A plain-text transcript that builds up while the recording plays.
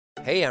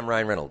Hey, I'm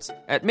Ryan Reynolds.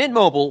 At Mint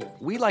Mobile,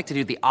 we like to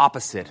do the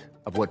opposite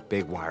of what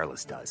Big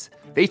Wireless does.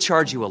 They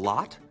charge you a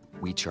lot,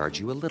 we charge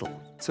you a little.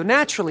 So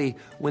naturally,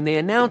 when they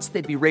announced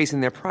they'd be raising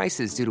their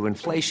prices due to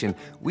inflation,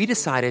 we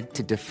decided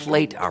to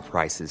deflate our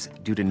prices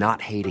due to not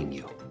hating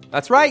you.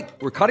 That's right.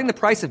 We're cutting the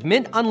price of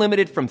Mint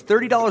Unlimited from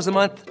 $30 a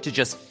month to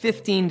just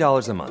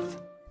 $15 a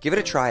month. Give it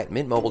a try at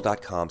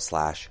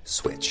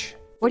mintmobile.com/switch.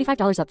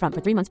 $45 up front for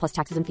 3 months plus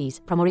taxes and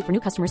fees. Promo rate for new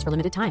customers for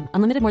limited time.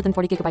 Unlimited more than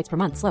 40 gigabytes per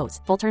month. Slows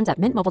full terms at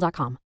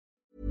mintmobile.com.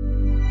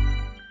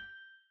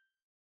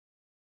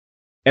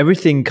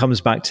 Everything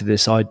comes back to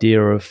this idea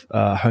of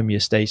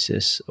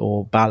homeostasis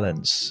or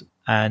balance.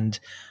 And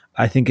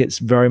I think it's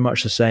very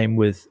much the same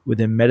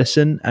within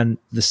medicine and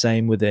the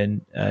same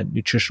within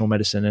nutritional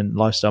medicine and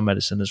lifestyle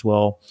medicine as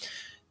well.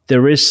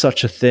 There is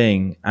such a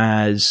thing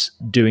as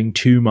doing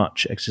too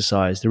much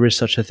exercise. There is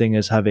such a thing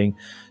as having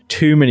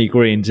too many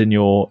greens in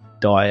your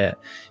diet.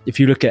 If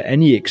you look at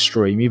any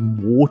extreme,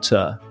 even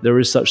water, there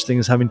is such thing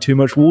as having too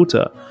much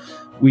water.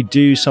 We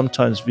do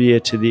sometimes veer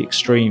to the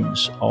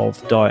extremes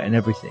of diet and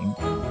everything.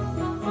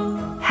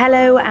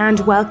 Hello and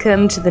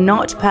welcome to the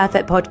Not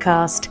Perfect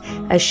Podcast,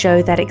 a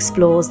show that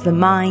explores the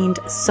mind,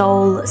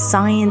 soul,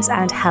 science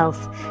and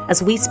health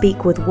as we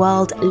speak with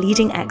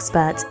world-leading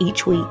experts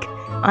each week.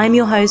 I'm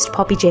your host,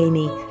 Poppy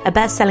Jamie, a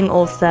best-selling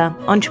author,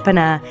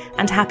 entrepreneur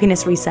and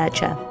happiness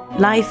researcher.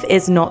 Life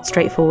is not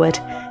straightforward,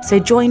 so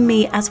join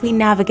me as we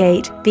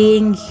navigate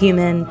being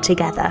human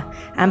together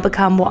and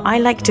become what I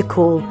like to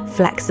call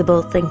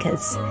flexible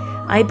thinkers.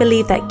 I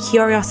believe that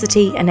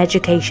curiosity and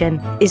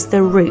education is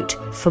the route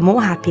for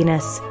more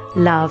happiness,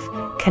 love,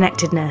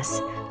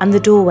 connectedness, and the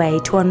doorway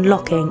to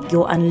unlocking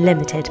your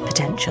unlimited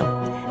potential.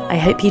 I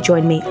hope you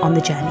join me on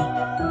the journey.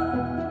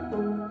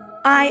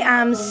 I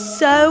am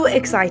so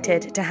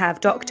excited to have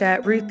Dr.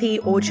 Rupy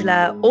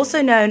Aujla,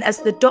 also known as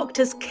the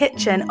Doctor's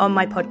Kitchen, on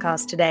my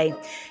podcast today.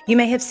 You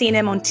may have seen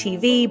him on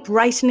TV,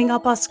 brightening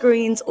up our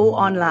screens, or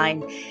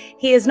online.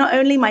 He is not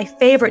only my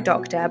favorite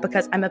doctor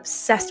because I'm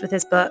obsessed with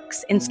his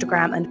books,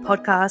 Instagram, and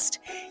podcast,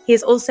 he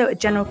is also a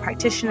general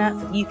practitioner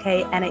for the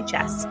UK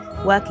NHS,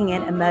 working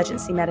in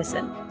emergency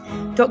medicine.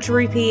 Dr.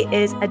 Rupy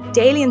is a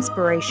daily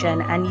inspiration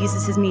and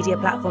uses his media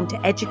platform to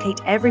educate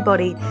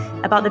everybody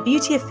about the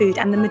beauty of food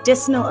and the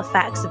medicinal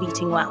effects of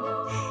eating well.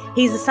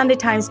 He's a Sunday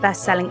Times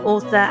best-selling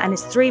author, and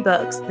his 3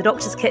 books, The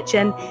Doctor's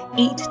Kitchen,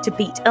 Eat to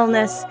Beat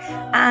Illness,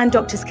 and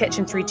Doctor's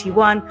Kitchen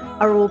 321,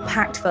 are all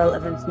packed full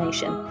of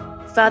information.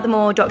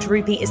 Furthermore, Dr.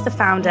 Rupy is the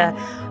founder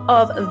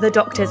of the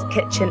Doctor's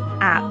Kitchen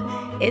app.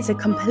 It's a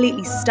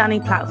completely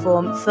stunning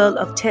platform full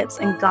of tips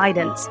and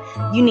guidance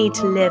you need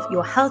to live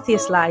your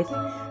healthiest life,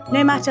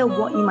 no matter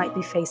what you might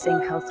be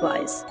facing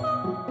health-wise.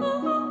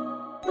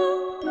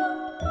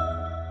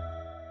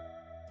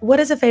 What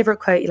is a favorite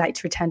quote you like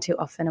to return to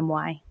often and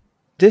why?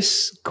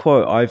 This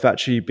quote I've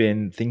actually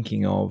been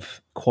thinking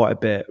of quite a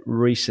bit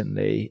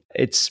recently.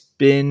 It's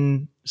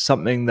been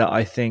something that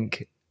I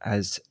think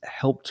has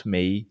helped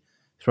me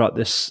throughout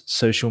this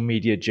social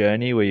media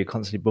journey where you're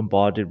constantly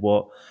bombarded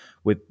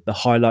with the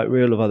highlight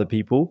reel of other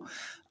people.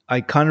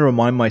 I kind of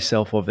remind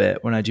myself of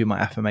it when I do my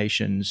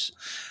affirmations,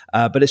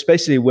 but it's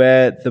basically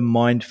where the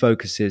mind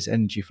focuses,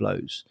 energy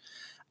flows.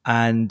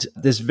 And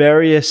there's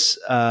various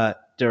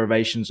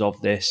derivations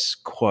of this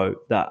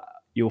quote that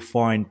you'll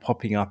find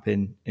popping up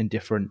in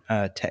different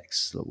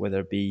texts, whether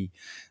it be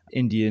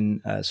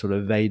Indian sort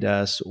of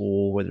Vedas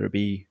or whether it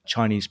be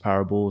Chinese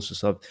parables or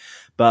stuff.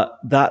 But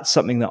that's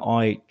something that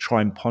I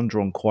try and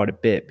ponder on quite a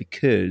bit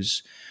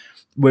because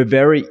we're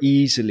very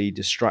easily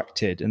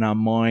distracted and our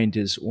mind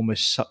is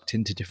almost sucked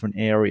into different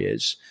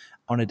areas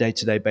on a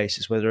day-to-day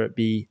basis, whether it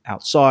be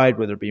outside,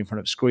 whether it be in front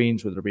of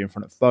screens, whether it be in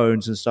front of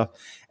phones and stuff.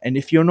 And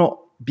if you're not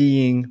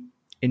being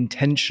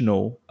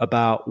intentional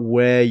about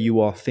where you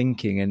are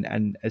thinking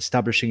and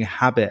establishing a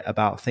habit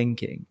about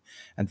thinking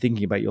and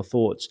thinking about your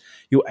thoughts,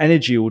 your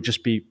energy will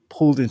just be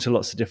pulled into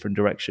lots of different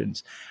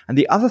directions. And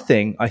the other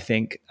thing I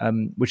think,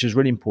 which is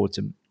really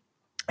important,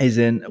 is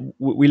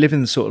we live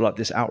in sort of like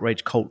this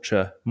outrage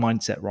culture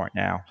mindset right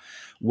now,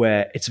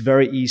 where it's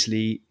very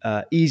easy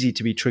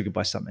to be triggered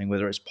by something,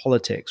 whether it's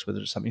politics,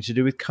 whether it's something to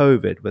do with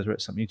COVID, whether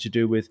it's something to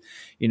do with,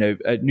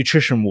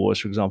 nutrition wars,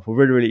 for example,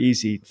 really, really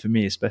easy for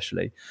me,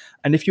 especially.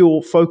 And if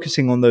you're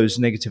focusing on those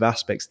negative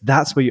aspects,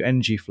 that's where your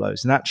energy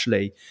flows. And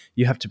actually,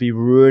 you have to be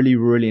really,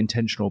 really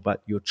intentional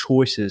about your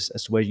choices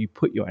as to where you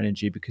put your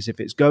energy, because if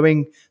it's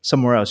going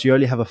somewhere else, you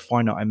only have a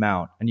finite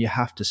amount and you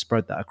have to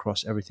spread that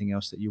across everything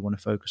else that you want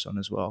to focus on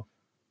as well.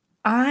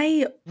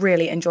 I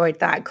really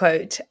enjoyed that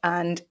quote,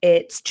 and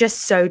it's just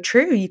so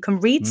true. You can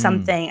read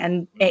something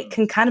and it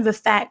can kind of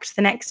affect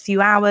the next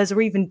few hours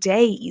or even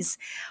days.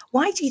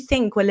 Why do you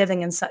think we're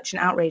living in such an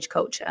outrage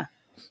culture?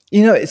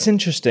 It's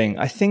interesting.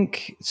 I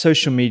think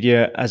social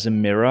media as a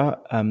mirror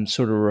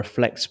sort of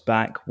reflects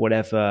back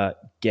whatever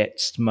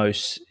gets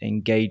most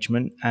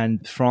engagement.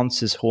 And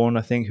Frances Horn,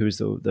 I think, who is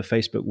the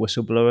Facebook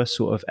whistleblower,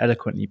 sort of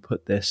eloquently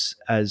put this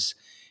as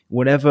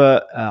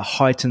whatever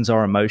heightens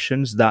our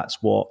emotions,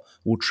 that's what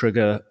will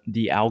trigger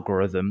the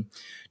algorithm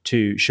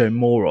to show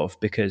more of,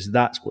 because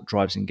that's what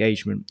drives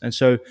engagement. And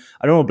so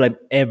I don't want to blame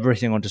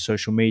everything onto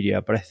social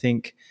media, but I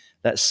think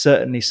that's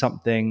certainly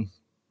something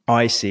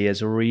I see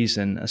as a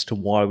reason as to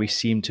why we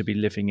seem to be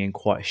living in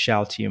quite a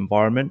shouty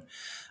environment.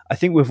 I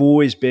think we've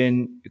always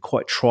been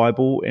quite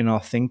tribal in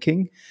our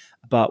thinking,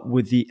 but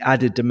with the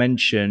added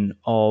dimension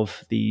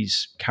of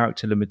these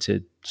character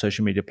limited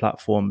social media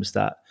platforms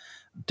that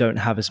don't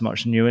have as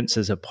much nuance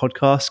as a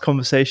podcast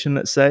conversation,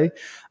 let's say,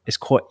 it's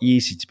quite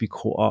easy to be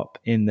caught up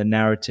in the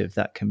narrative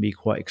that can be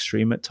quite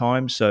extreme at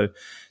times. So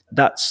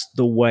that's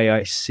the way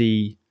I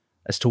see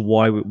as to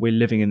why we're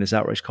living in this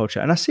outrage culture.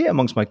 And I see it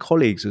amongst my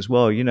colleagues as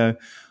well. You know,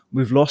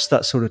 we've lost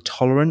that sort of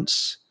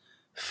tolerance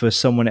for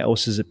someone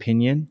else's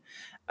opinion.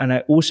 And I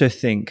also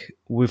think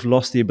we've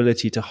lost the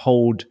ability to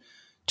hold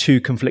two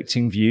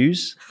conflicting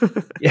views.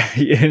 Yeah,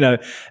 you know,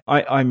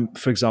 I'm,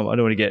 for example, I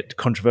don't want to get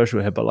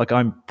controversial here, but like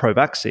I'm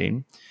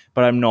pro-vaccine,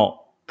 but I'm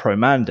not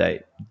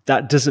pro-mandate.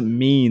 That doesn't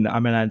mean that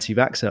I'm an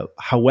anti-vaxxer.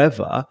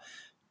 However,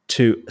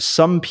 to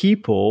some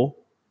people,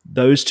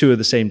 those two are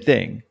the same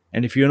thing.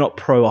 And if you're not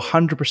pro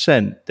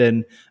 100%,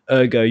 then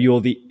ergo,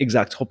 you're the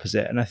exact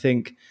opposite. And I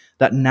think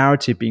that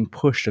narrative being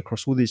pushed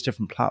across all these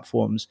different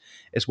platforms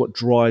is what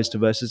drives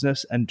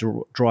divisiveness and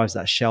drives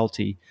that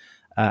shouty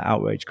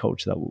outrage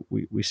culture that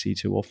we see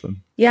too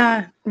often.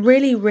 Yeah,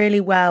 really,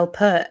 really well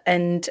put.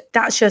 And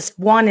that's just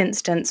one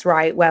instance,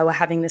 right, where we're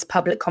having this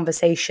public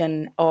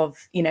conversation of,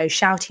 you know,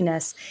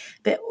 shoutiness.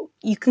 But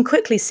you can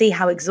quickly see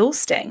how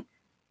exhausting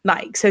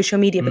like social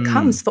media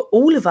becomes for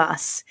all of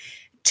us.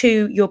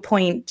 To your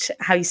point,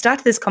 how you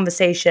started this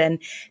conversation,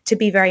 to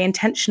be very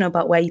intentional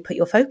about where you put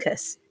your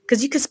focus,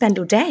 because you could spend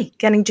all day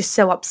getting just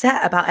so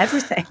upset about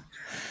everything.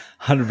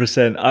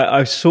 100%.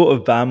 I sort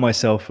of banned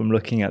myself from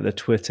looking at the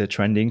Twitter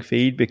trending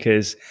feed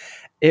because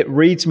it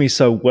reads me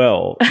so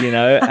well, you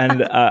know,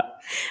 and,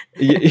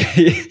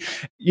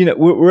 you know,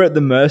 we're at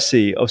the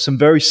mercy of some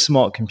very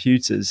smart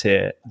computers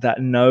here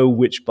that know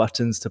which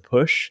buttons to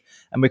push.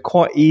 And we're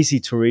quite easy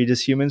to read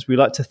as humans. We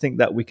like to think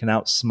that we can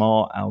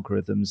outsmart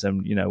algorithms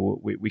and, you know,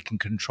 we can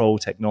control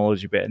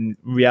technology a bit. In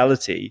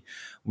reality,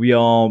 we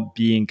are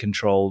being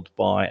controlled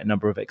by a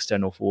number of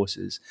external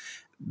forces.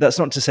 That's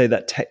not to say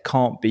that tech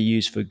can't be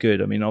used for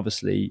good. I mean,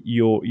 obviously,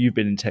 you've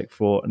been in tech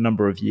for a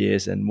number of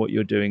years, and what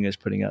you're doing is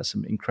putting out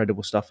some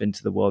incredible stuff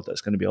into the world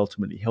that's going to be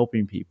ultimately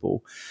helping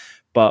people.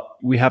 But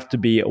we have to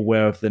be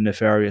aware of the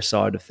nefarious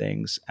side of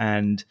things,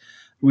 and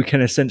we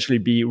can essentially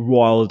be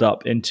riled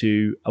up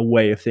into a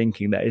way of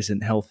thinking that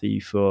isn't healthy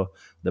for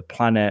the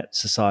planet,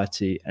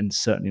 society, and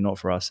certainly not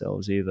for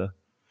ourselves either.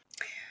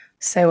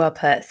 So well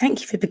put. Thank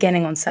you for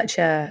beginning on such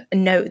a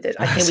note that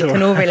I think we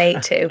can all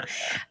relate to.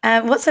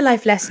 What's a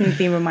life lesson you've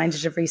been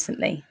reminded of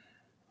recently?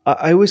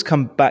 I always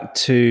come back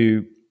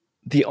to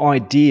the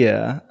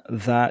idea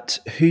that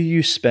who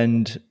you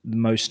spend the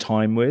most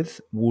time with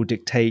will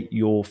dictate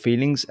your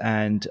feelings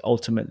and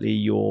ultimately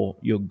your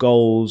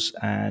goals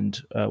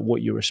and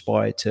what you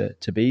aspire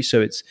to be.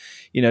 So it's,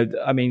 you know,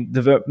 I mean,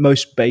 the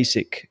most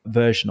basic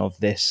version of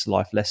this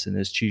life lesson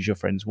is choose your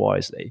friends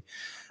wisely.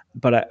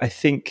 But I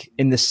think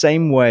in the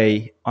same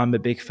way, I'm a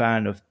big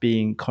fan of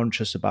being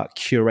conscious about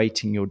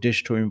curating your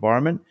digital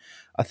environment.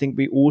 I think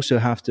we also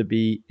have to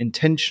be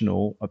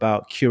intentional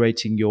about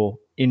curating your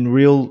in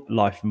real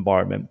life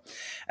environment.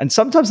 And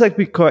sometimes that can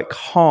be quite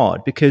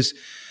hard, because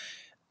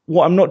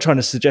what I'm not trying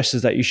to suggest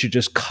is that you should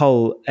just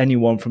cull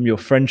anyone from your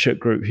friendship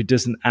group who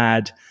doesn't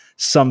add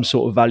some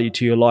sort of value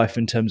to your life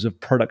in terms of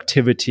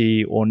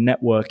productivity or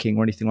networking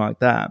or anything like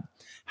that.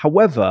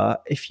 However,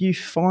 if you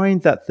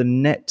find that the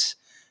net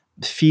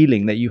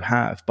feeling that you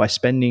have by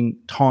spending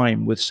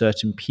time with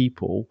certain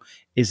people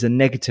is a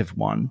negative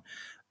one,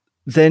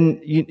 then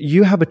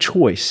you have a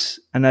choice.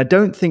 And I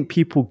don't think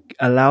people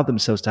allow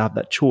themselves to have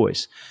that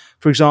choice.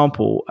 For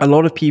example, a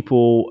lot of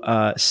people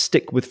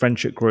stick with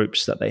friendship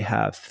groups that they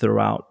have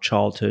throughout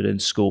childhood and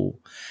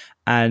school.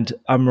 And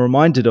I'm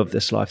reminded of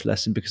this life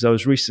lesson because I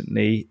was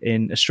recently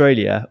in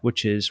Australia,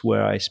 which is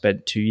where I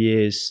spent 2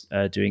 years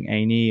doing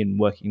A&E and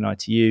working in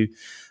ITU.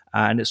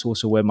 And it's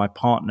also where my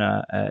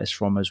partner is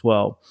from as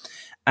well.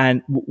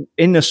 And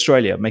in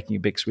Australia, making a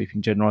big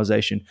sweeping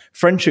generalization,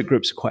 friendship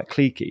groups are quite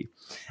cliquey.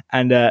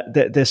 And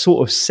they're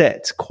sort of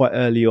set quite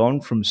early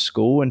on from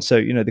school. And so,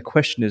 you know, the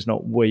question is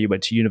not where you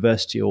went to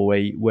university or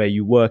where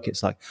you work.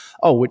 It's like,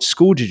 oh, which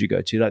school did you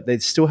go to? Like, they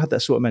still have that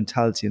sort of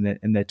mentality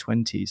in their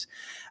 20s.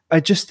 I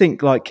just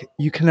think like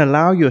you can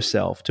allow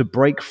yourself to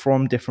break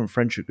from different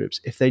friendship groups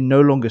if they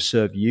no longer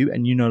serve you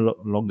and you no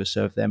longer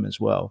serve them as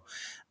well.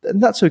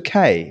 And that's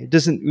okay. It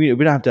doesn't, we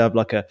don't have to have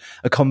like a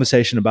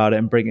conversation about it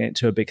and bring it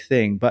to a big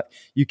thing, but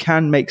you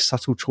can make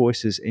subtle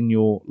choices in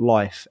your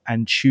life,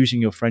 and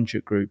choosing your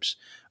friendship groups,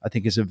 I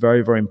think, is a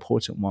very, very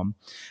important one.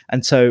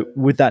 And so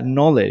with that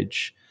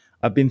knowledge,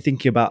 I've been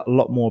thinking about a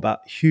lot more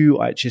about who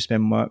I actually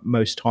spend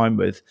most time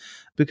with,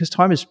 because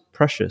time is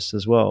precious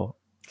as well.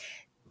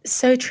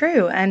 So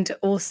true. And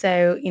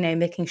also,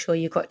 making sure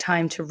you've got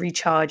time to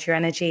recharge your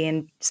energy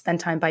and spend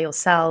time by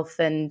yourself.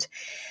 And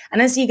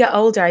as you get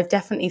older, I've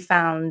definitely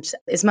found,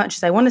 as much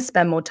as I want to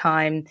spend more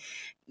time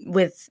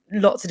with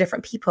lots of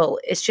different people,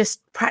 it's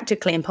just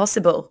practically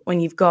impossible when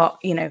you've got,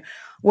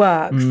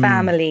 work,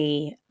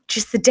 family,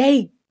 just the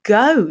day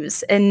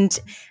goes. And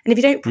if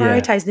you don't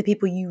prioritize the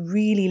people you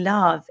really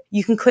love,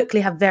 you can quickly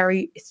have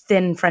very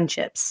thin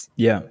friendships.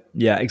 Yeah,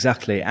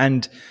 exactly.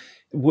 And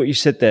what you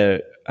said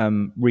there,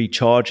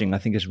 recharging, I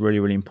think is really,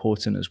 really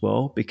important as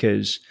well,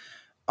 because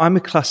I'm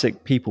a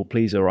classic people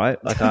pleaser,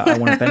 right? Like I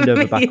want to bend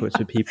over backwards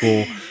with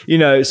people,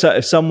 so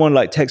if someone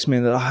like texts me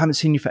that I haven't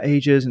seen you for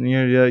ages and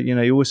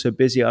you're always so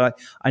busy, I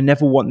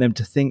never want them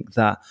to think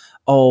that,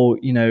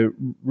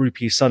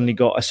 Rupy suddenly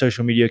got a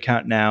social media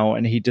account now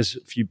and he does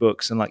a few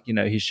books and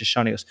he's just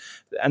shunning us.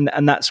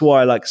 And that's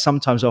why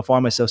sometimes I'll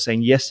find myself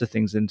saying yes to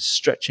things and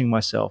stretching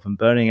myself and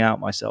burning out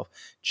myself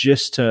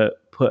just to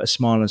put a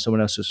smile on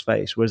someone else's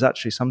face. Whereas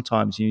actually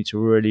sometimes you need to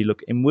really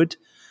look inward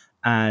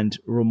and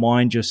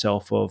remind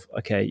yourself of,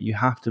 okay, you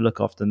have to look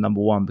after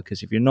number one,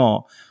 because if you're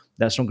not,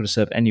 that's not going to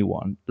serve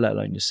anyone, let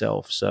alone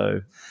yourself.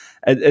 So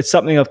it's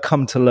something I've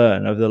come to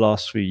learn over the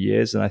last few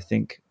years. And I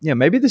think,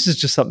 maybe this is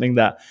just something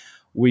that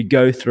we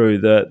go through.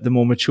 The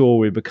more mature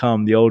we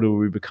become, the older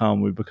we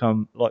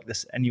become like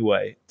this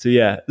anyway.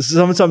 So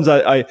sometimes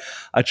I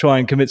try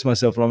and convince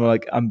myself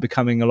and I'm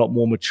becoming a lot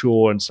more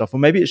mature and stuff. Or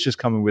maybe it's just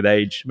coming with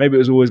age. Maybe it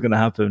was always going to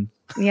happen.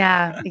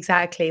 Yeah,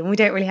 exactly. And we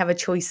don't really have a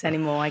choice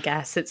anymore, I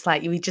guess. It's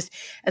like we just,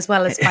 as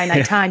well as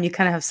finite time, you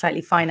kind of have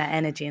slightly finite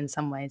energy in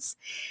some ways.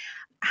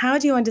 How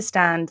do you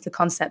understand the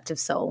concept of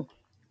soul?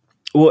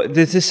 Well,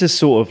 this is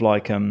sort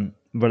of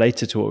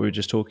related to what we were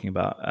just talking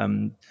about.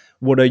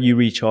 What are you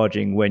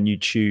recharging when you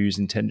choose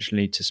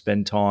intentionally to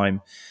spend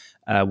time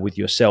with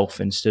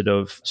yourself instead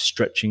of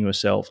stretching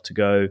yourself to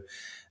go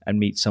and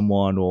meet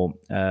someone or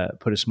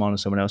put a smile on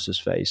someone else's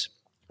face?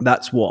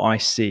 That's what I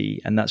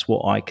see, and that's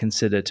what I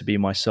consider to be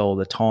my soul,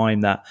 the time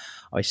that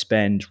I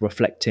spend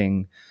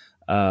reflecting,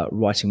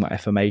 writing my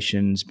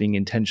affirmations, being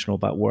intentional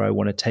about where I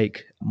want to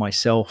take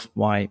myself,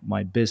 my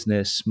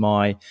business,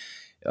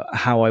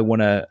 how I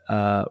want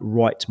to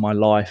write my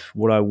life,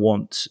 what I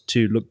want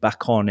to look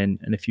back on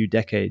in a few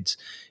decades.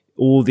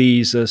 All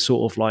these are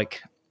sort of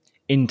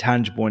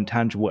intangible and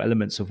tangible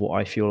elements of what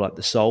I feel like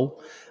the soul.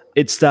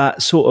 It's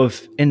that sort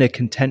of inner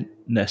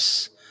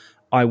contentness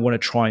I want to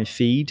try and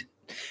feed.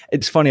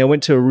 It's funny, I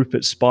went to a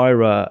Rupert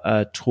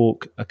Spira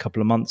talk a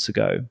couple of months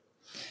ago.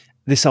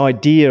 This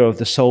idea of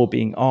the soul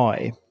being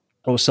I,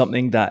 or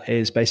something that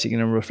is basically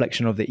a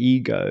reflection of the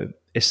ego,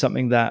 is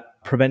something that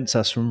prevents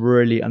us from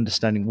really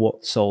understanding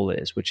what soul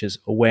is, which is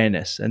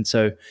awareness. And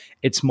so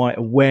it's my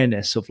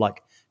awareness of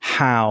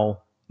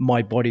how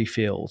my body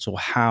feels or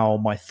how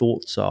my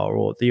thoughts are,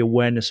 or the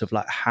awareness of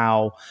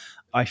how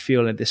I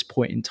feel at this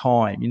point in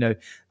time.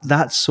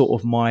 That's sort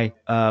of my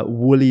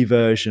woolly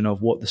version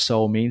of what the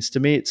soul means to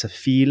me. It's a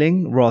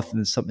feeling rather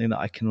than something that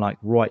I can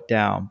write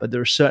down. But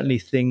there are certainly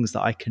things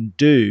that I can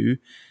do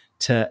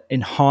to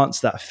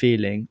enhance that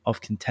feeling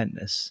of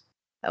contentness.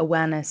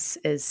 Awareness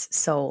is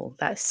soul.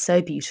 That's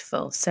so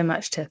beautiful. So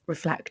much to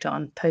reflect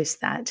on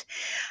post that.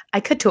 I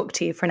could talk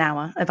to you for an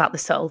hour about the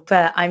soul,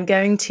 but I'm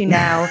going to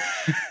now,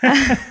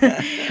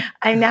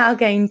 I'm now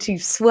going to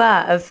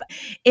swerve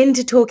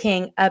into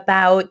talking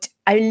about,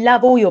 I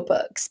love all your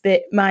books,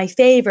 but my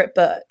favorite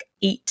book,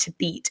 Eat to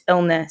Beat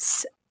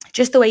Illness,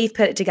 just the way you've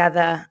put it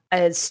together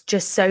is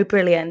just so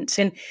brilliant.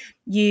 And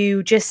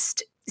you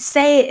just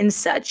say it in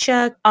such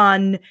a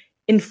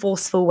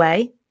unenforceful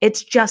way.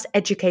 It's just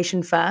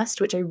education first,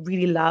 which I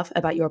really love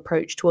about your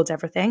approach towards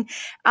everything.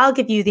 I'll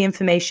give you the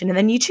information and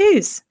then you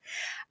choose.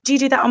 Do you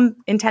do that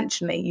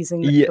intentionally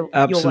using your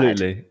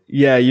absolutely. word?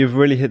 Yeah, you've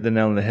really hit the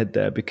nail on the head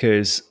there,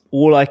 because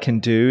all I can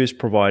do is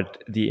provide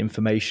the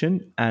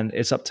information, and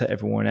it's up to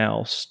everyone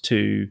else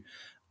to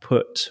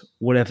put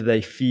whatever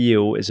they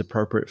feel is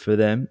appropriate for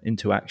them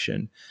into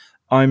action.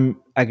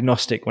 I'm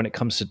agnostic when it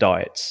comes to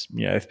diets.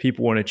 If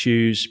people want to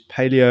choose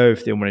paleo,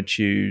 if they want to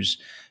choose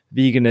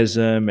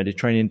veganism,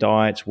 Mediterranean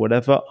diets,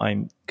 whatever,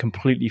 I'm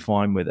completely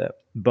fine with it.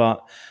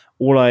 But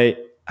all I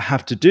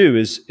have to do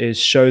is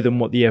show them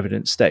what the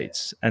evidence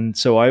states. And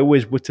so I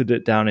always whittled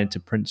it down into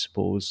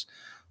principles,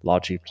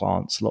 largely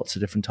plants, lots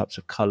of different types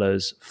of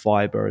colors,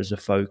 fiber as a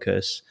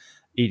focus,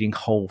 eating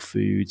whole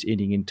foods,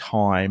 eating in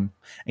time,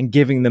 and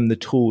giving them the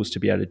tools to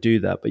be able to do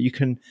that. But you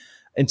can,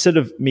 instead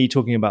of me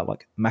talking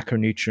about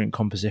macronutrient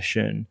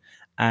composition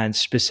and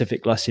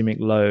specific glycemic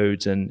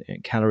loads and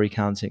calorie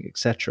counting,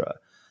 etc.,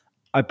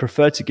 I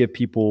prefer to give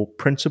people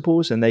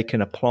principles, and they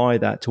can apply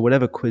that to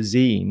whatever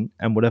cuisine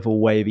and whatever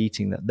way of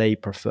eating that they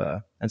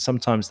prefer. And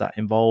sometimes that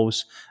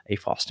involves a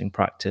fasting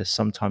practice.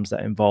 Sometimes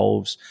that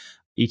involves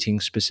eating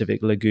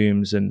specific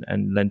legumes and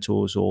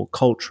lentils, or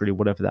culturally,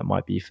 whatever that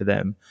might be for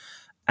them.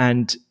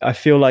 And I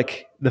feel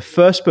like the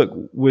first book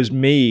was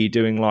me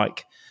doing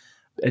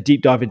a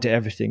deep dive into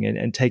everything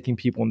and taking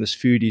people on this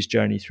foodies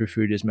journey through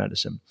food as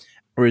medicine.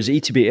 Whereas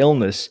Eat to Beat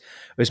Illness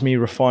was me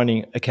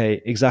refining,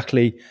 okay,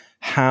 exactly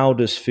how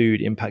does food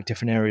impact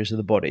different areas of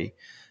the body?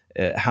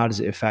 How does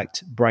it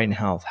affect brain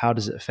health? How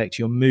does it affect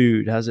your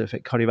mood? How does it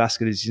affect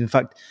cardiovascular disease? In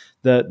fact,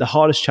 the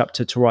hardest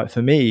chapter to write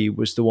for me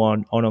was the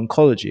one on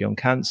oncology, on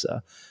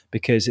cancer,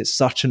 because it's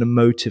such an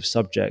emotive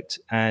subject.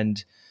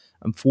 And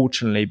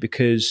unfortunately,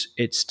 because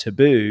it's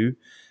taboo,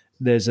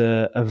 there's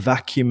a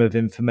vacuum of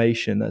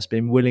information that's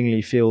been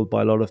willingly filled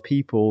by a lot of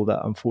people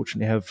that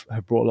unfortunately have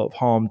brought a lot of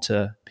harm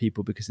to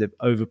people because they've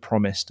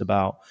overpromised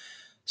about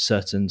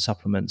certain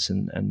supplements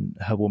and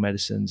herbal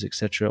medicines,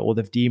 etc., or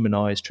they've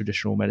demonized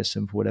traditional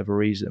medicine for whatever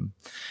reason.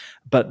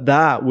 But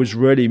that was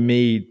really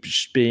me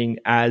just being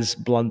as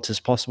blunt as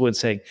possible and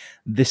saying,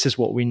 this is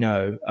what we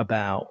know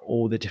about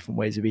all the different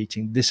ways of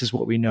eating. This is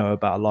what we know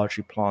about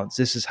largely plants.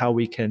 This is how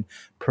we can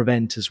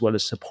prevent as well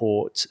as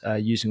support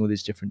using all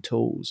these different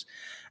tools.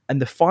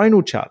 And the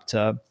final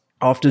chapter,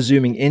 after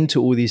zooming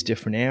into all these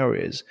different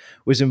areas,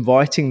 was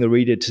inviting the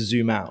reader to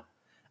zoom out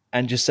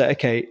and just say,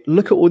 okay,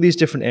 look at all these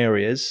different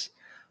areas.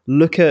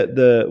 Look at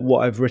what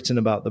I've written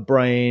about the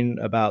brain,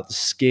 about the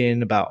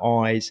skin, about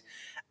eyes,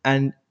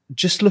 and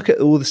just look at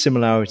all the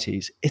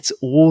similarities. It's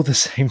all the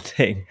same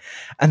thing.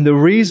 And the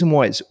reason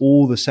why it's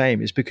all the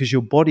same is because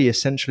your body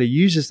essentially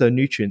uses those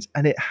nutrients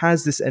and it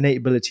has this innate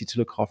ability to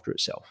look after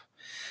itself.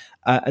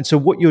 And so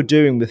what you're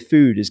doing with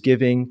food is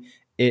giving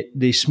it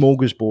the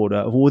smorgasbord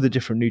of all the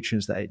different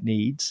nutrients that it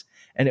needs,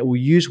 and it will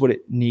use what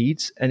it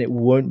needs and it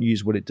won't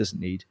use what it doesn't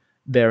need,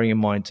 bearing in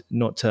mind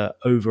not to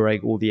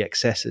overegg all the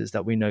excesses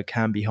that we know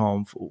can be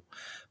harmful.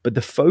 But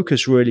the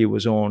focus really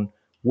was on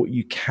what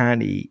you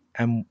can eat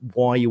and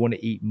why you want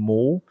to eat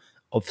more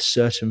of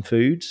certain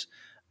foods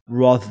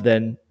rather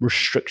than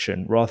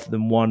restriction, rather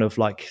than one of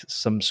like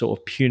some sort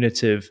of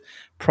punitive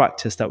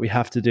practice that we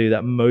have to do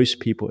that most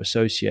people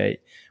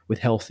associate with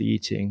healthy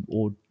eating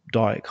or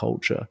diet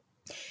culture.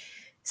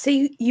 So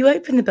you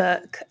open the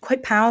book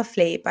quite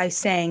powerfully by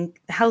saying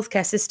the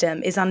healthcare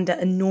system is under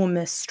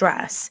enormous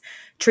stress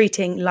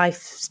treating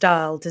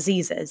lifestyle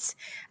diseases.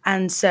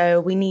 And so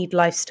we need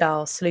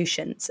lifestyle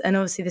solutions. And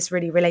obviously this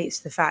really relates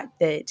to the fact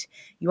that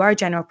you are a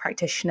general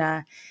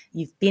practitioner,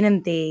 you've been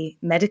in the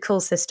medical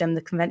system,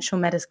 the conventional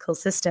medical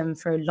system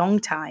for a long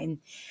time.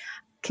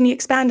 Can you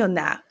expand on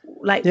that?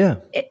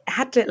 It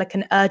had like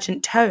an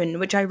urgent tone,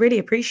 which I really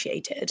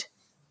appreciated.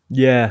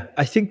 Yeah,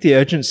 I think the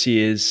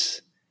urgency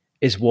is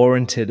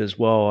warranted as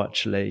well,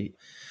 actually.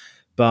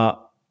 But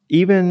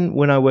even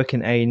when I work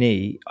in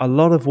A&E, a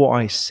lot of what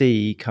I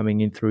see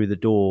coming in through the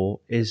door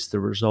is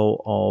the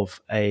result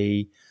of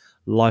a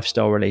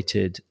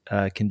lifestyle-related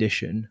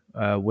condition,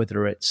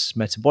 whether it's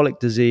metabolic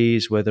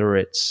disease, whether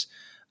it's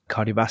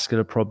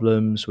cardiovascular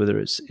problems, whether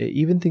it's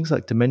even things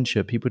like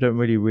dementia. People don't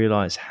really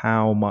realize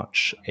how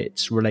much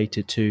it's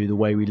related to the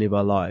way we live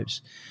our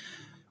lives.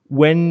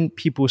 When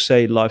people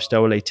say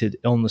lifestyle-related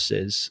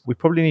illnesses, we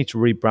probably need to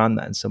rebrand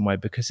that in some way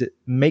because it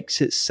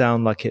makes it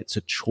sound like it's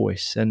a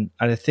choice. And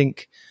I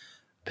think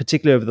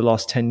particularly over the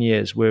last 10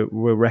 years, we're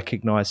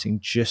recognizing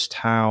just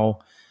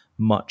how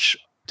much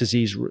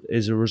disease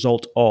is a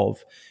result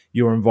of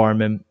your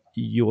environment,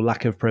 your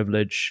lack of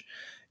privilege,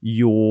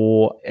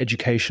 your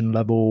education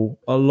level,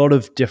 a lot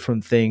of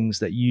different things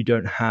that you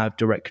don't have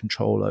direct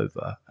control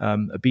over.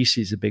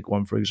 Obesity is a big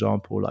one, for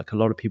example. Like a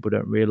lot of people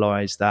don't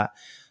realize that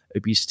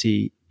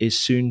obesity is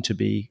soon to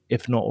be,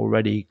 if not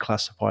already,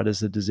 classified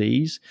as a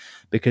disease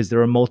because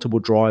there are multiple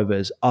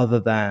drivers other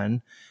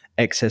than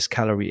excess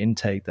calorie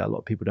intake that a lot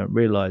of people don't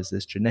realize.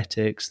 There's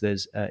genetics,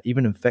 there's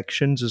even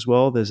infections as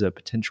well. There's a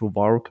potential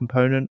viral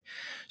component.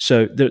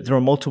 So there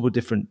are multiple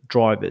different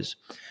drivers.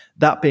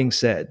 That being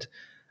said,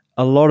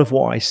 a lot of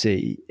what I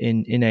see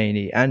in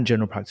A&E and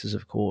general practice,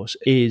 of course,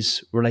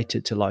 is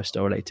related to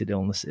lifestyle-related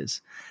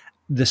illnesses.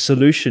 The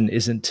solution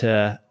isn't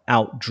to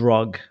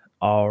outdrug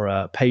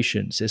our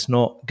patients. It's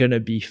not going to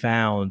be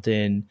found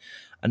in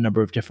a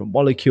number of different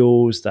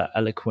molecules that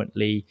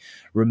eloquently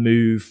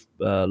remove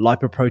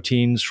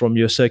lipoproteins from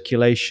your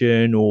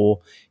circulation or,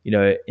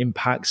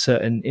 impact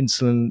certain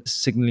insulin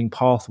signaling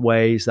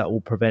pathways that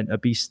will prevent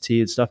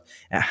obesity and stuff.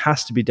 It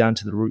has to be down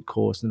to the root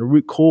cause. And the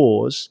root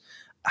cause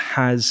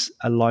has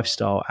a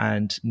lifestyle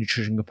and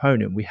nutrition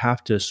component. We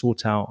have to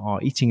sort out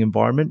our eating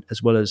environment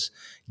as well as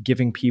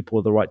giving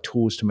people the right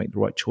tools to make the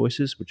right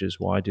choices, which is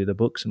why I do the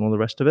books and all the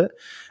rest of it.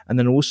 And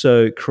then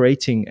also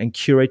creating and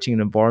curating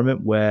an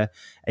environment where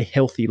a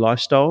healthy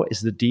lifestyle is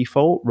the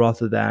default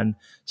rather than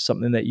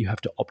something that you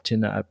have to opt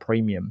in at a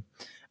premium.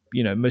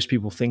 Most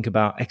people think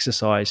about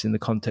exercise in the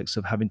context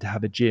of having to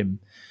have a gym.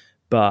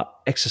 But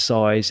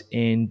exercise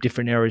in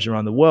different areas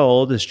around the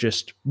world is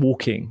just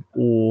walking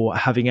or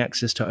having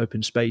access to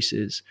open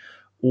spaces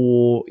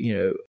or,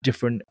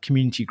 different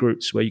community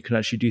groups where you can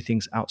actually do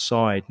things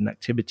outside and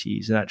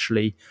activities and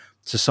actually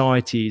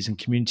societies and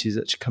communities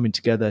actually coming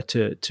together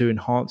to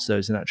enhance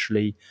those and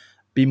actually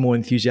be more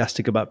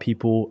enthusiastic about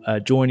people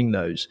joining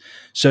those.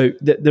 So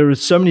there are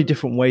so many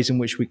different ways in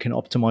which we can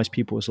optimize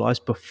people's lives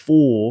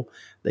before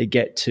they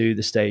get to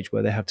the stage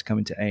where they have to come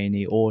into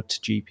A&E or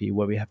to GP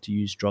where we have to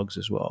use drugs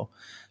as well.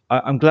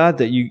 I'm glad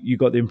that you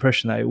got the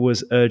impression that it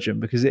was urgent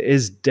because it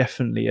is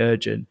definitely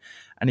urgent.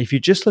 And if you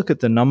just look at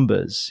the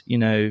numbers,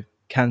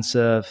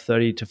 cancer,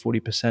 30 to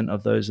 40%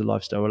 of those are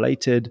lifestyle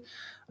related.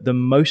 The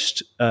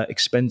most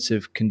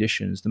expensive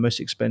conditions, the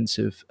most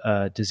expensive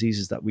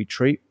diseases that we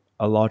treat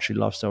are largely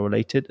lifestyle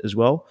related as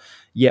well.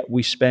 Yet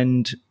we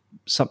spend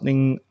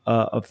something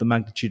of the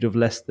magnitude of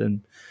less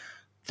than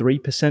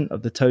 3%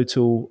 of the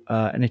total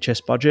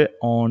NHS budget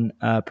on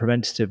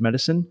preventative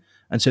medicine.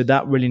 And so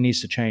that really needs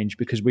to change,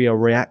 because we are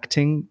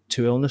reacting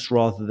to illness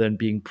rather than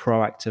being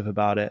proactive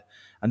about it.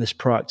 And this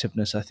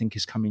proactiveness, I think,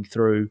 is coming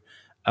through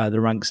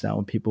the ranks now,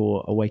 and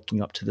people are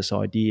waking up to this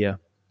idea.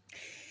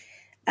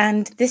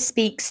 And this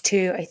speaks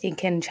to, I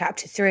think, in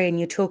chapter 3, and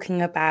you're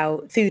talking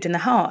about food and the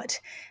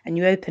heart. And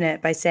you open it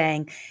by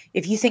saying,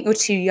 if you think you're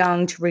too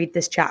young to read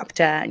this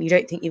chapter and you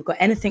don't think you've got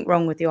anything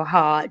wrong with your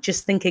heart,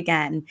 just think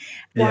again.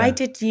 Why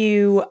did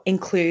you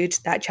include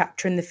that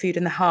chapter in the food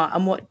and the heart?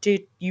 And what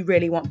did you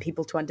really want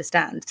people to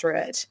understand through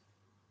it?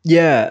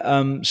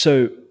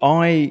 So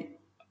I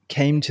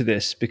came to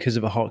this because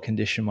of a heart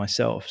condition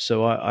myself.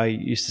 So I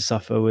used to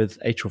suffer with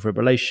atrial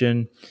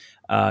fibrillation,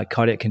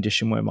 cardiac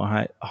condition where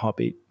my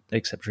heartbeat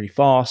exceptionally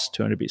fast,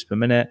 200 beats per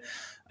minute.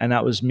 And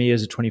that was me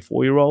as a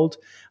 24-year-old.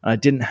 And I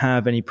didn't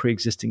have any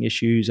pre-existing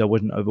issues. I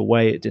wasn't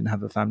overweight. Didn't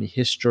have a family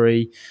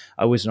history.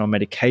 I wasn't on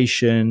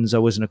medications. I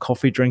wasn't a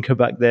coffee drinker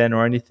back then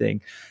or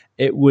anything.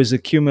 It was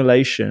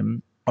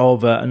accumulation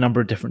of a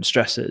number of different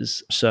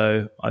stresses.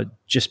 So I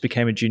just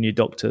became a junior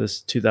doctor in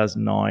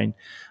 2009.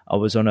 I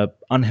was on an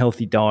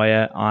unhealthy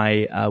diet.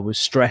 I was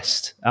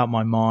stressed out of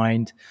my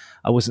mind.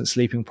 I wasn't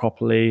sleeping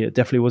properly. I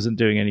definitely wasn't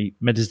doing any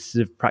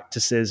meditative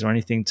practices or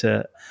anything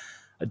to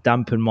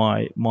dampen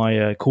my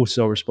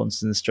cortisol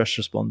responses and stress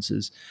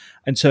responses.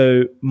 And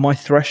so my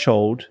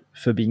threshold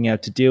for being able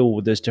to deal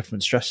with those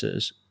different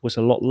stressors was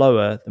a lot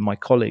lower than my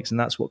colleagues. And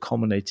that's what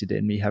culminated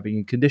in me having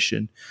a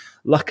condition.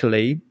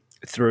 Luckily,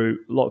 through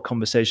a lot of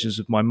conversations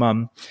with my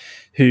mum,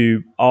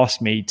 who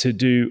asked me to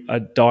do a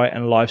diet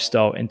and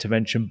lifestyle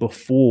intervention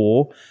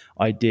before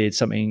I did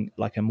something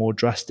like a more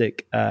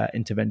drastic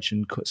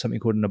intervention, something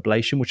called an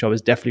ablation, which I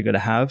was definitely going to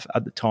have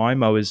at the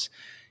time. I was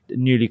a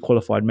newly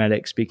qualified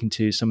medic speaking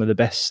to some of the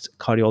best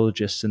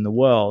cardiologists in the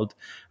world,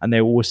 and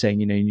they were always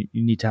saying, you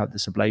need to have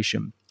this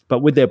ablation. But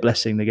with their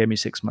blessing, they gave me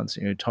 6 months,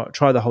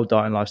 try the whole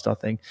diet and lifestyle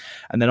thing.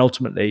 And then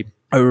ultimately,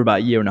 over about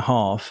a year and a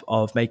half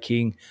of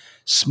making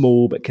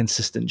small but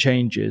consistent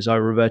changes, I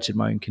reverted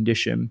my own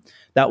condition.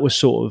 That was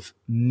sort of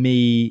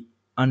me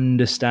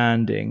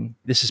understanding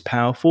this is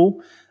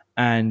powerful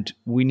and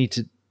we need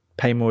to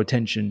pay more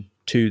attention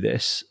to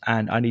this.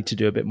 And I need to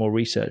do a bit more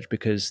research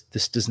because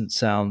this doesn't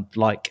sound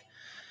like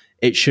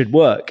it should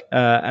work.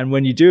 And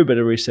when you do a bit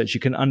of research, you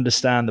can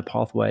understand the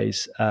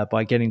pathways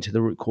by getting to the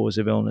root cause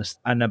of illness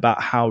and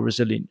about how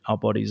resilient our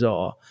bodies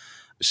are.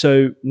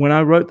 So when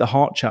I wrote the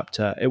heart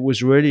chapter, it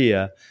was really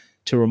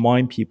to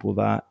remind people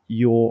that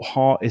your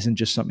heart isn't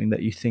just something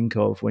that you think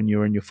of when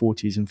you're in your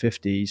 40s and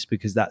 50s,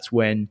 because that's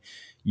when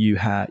you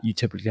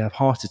typically have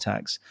heart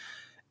attacks.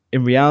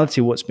 In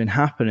reality, what's been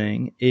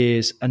happening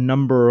is a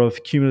number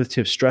of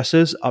cumulative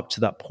stressors up to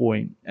that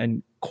point.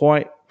 And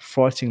quite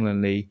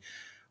frighteningly,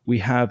 we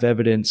have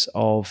evidence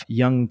of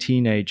young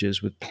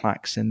teenagers with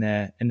plaques in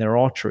their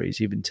arteries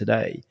even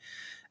today.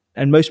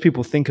 And most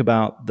people think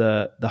about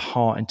the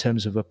heart in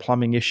terms of a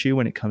plumbing issue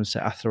when it comes to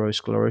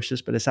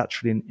atherosclerosis, but it's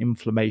actually an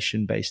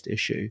inflammation-based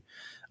issue,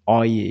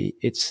 i.e.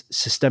 it's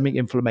systemic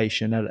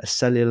inflammation at a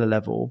cellular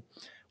level,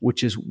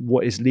 which is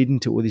what is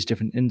leading to all these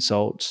different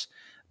insults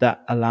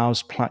that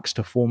allows plaques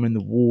to form in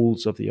the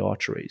walls of the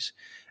arteries.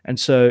 And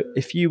so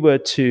if you were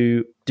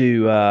to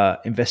do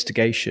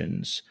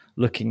investigations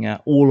looking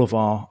at all of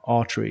our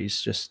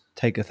arteries, just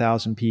take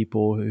 1,000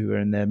 people who are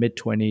in their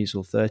mid-20s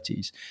or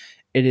 30s,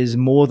 it is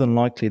more than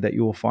likely that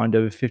you will find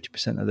over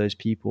 50% of those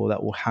people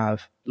that will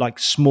have like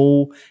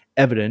small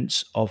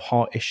evidence of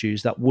heart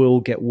issues that will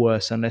get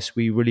worse unless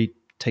we really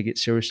take it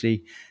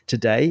seriously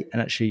today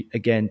and actually,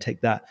 again,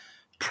 take that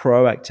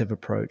proactive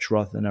approach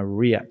rather than a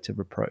reactive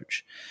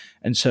approach.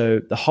 And so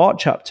the heart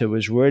chapter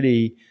was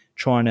really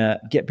trying to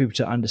get people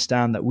to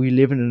understand that we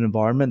live in an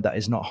environment that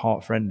is not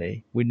heart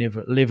friendly. We live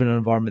in an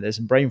environment that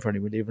isn't brain friendly.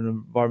 We live in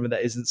an environment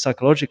that isn't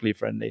psychologically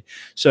friendly.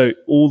 So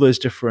all those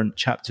different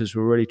chapters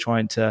were really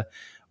trying to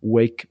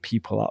wake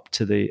people up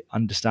to the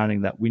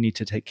understanding that we need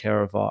to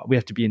we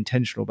have to be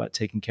intentional about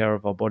taking care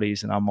of our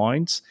bodies and our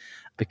minds,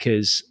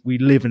 because we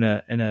live in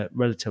a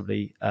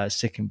relatively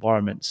sick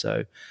environment.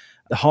 So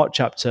the heart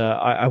chapter,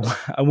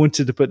 I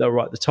wanted to put that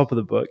right at the top of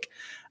the book.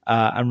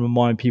 And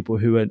remind people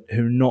who are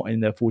not in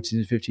their 40s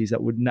and 50s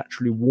that would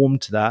naturally warm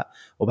to that,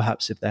 or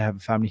perhaps if they have a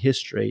family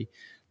history,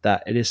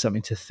 that it is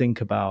something to think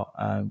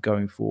about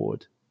going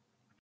forward.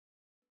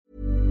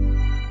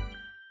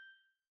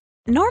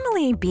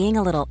 Normally, being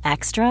a little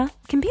extra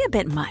can be a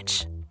bit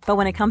much, But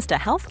when it comes to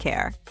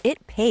healthcare,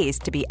 it pays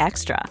to be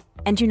extra.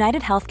 And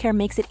United Healthcare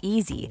makes it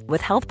easy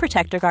with Health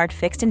Protector Guard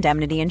fixed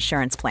indemnity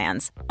insurance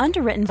plans.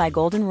 Underwritten by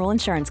Golden Rule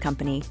Insurance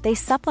Company, they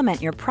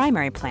supplement your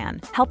primary plan,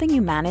 helping you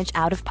manage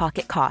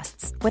out-of-pocket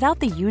costs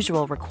without the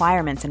usual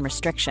requirements and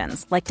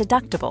restrictions like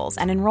deductibles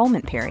and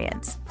enrollment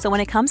periods. So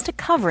when it comes to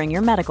covering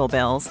your medical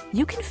bills,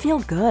 you can feel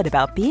good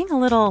about being a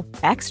little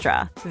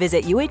extra.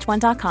 Visit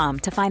uh1.com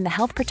to find the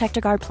Health Protector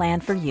Guard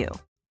plan for you.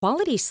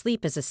 Quality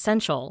sleep is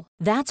essential.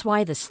 That's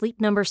why the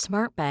Sleep Number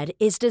Smart Bed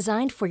is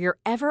designed for your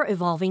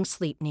ever-evolving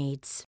sleep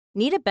needs.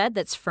 Need a bed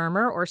that's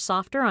firmer or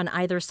softer on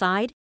either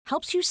side?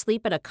 Helps you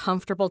sleep at a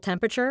comfortable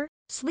temperature?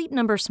 Sleep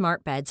Number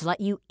Smart Beds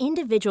let you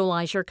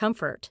individualize your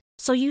comfort,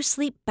 so you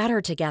sleep better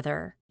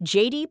together.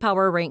 J.D.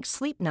 Power ranks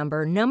Sleep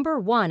Number number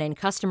 1 in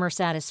customer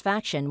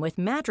satisfaction with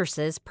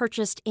mattresses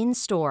purchased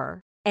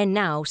in-store. And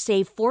now,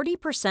 save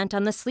 40%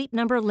 on the Sleep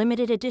Number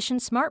Limited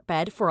Edition Smart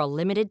Bed for a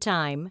limited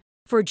time.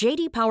 For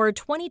J.D. Power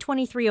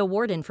 2023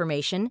 award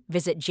information,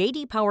 visit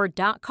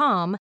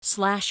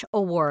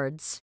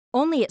jdpower.com/awards.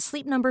 Only at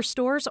Sleep Number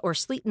stores or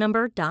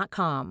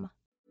sleepnumber.com.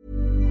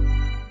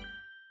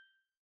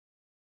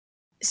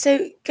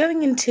 So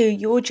going into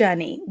your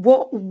journey,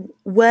 what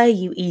were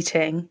you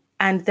eating?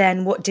 And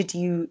then what did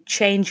you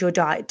change your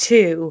diet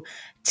to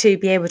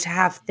be able to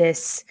have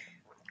this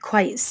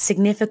quite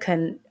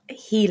significant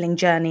healing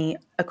journey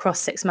across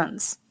 6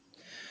 months?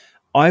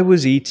 I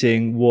was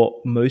eating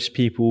what most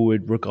people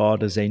would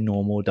regard as a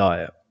normal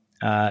diet.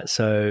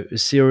 So it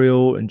was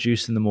cereal and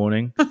juice in the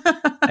morning.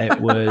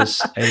 It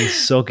was a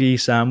soggy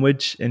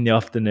sandwich in the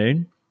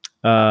afternoon,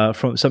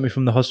 from something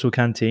from the hostel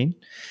canteen.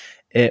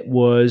 It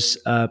was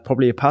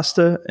probably a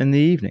pasta in the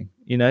evening.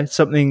 You know,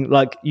 something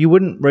like you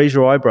wouldn't raise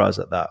your eyebrows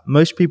at that.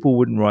 Most people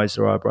wouldn't raise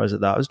their eyebrows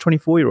at that. I was a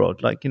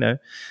 24-year-old. Like, you know,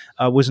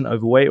 I wasn't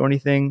overweight or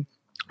anything.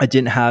 I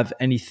didn't have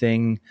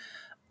anything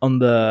on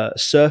the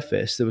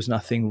surface. There was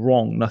nothing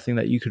wrong, nothing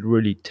that you could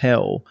really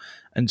tell.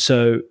 And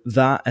so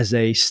that as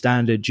a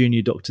standard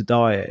junior doctor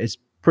diet is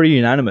pretty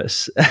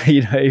unanimous,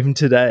 you know, even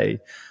today.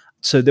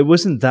 So there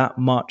wasn't that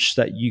much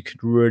that you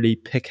could really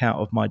pick out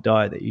of my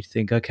diet that you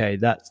think, okay,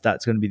 that's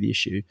going to be the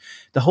issue.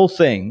 The whole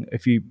thing,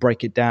 if you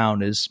break it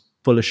down, is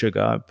full of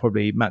sugar. I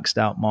probably maxed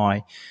out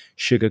my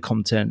sugar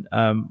content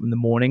in the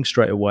morning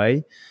straight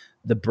away.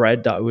 The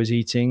bread that I was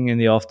eating in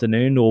the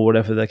afternoon or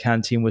whatever the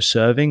canteen was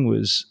serving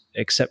was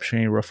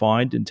exceptionally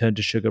refined in terms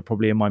of sugar,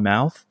 probably in my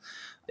mouth.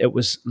 It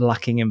was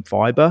lacking in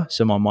fiber,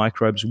 so my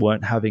microbes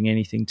weren't having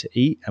anything to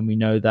eat. And we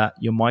know that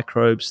your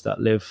microbes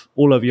that live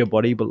all over your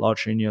body, but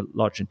largely in your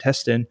large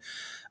intestine,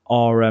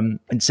 are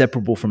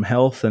inseparable from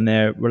health, and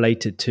they're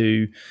related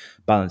to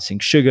balancing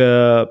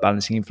sugar,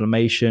 balancing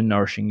inflammation,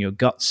 nourishing your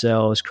gut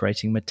cells,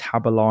 creating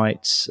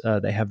metabolites.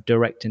 They have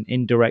direct and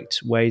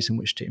indirect ways in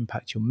which to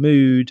impact your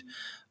mood.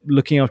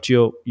 Looking after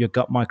your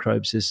gut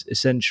microbes is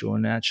essential,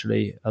 and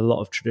actually a lot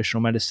of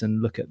traditional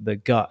medicine look at the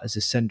gut as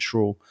a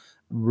central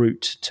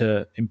route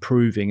to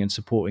improving and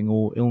supporting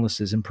all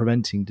illnesses and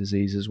preventing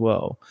disease as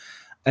well.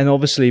 And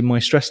obviously my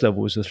stress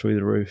levels were through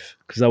the roof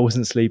because I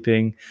wasn't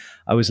sleeping.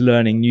 I was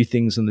learning new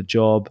things on the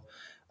job,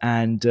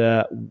 and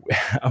I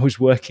was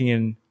working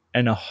in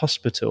a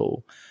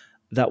hospital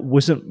that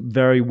wasn't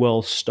very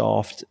well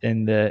staffed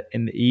in the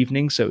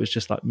evening. So it was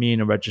just like me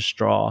and a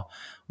registrar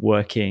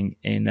working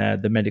in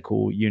the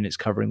medical units,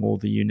 covering all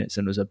the units,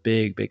 and it was a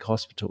big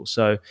hospital.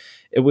 So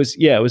it was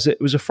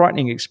a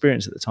frightening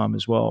experience at the time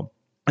as well.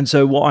 And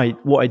so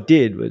what I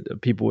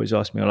did, people always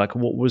ask me, like,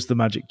 what was the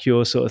magic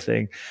cure sort of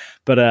thing?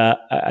 But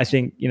I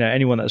think, you know,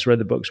 anyone that's read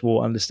the books will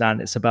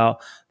understand it's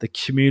about the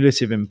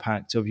cumulative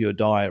impact of your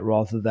diet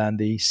rather than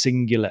the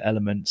singular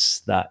elements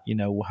that, you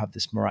know, will have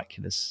this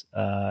miraculous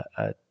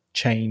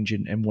change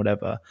in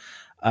whatever.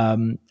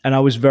 And I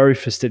was very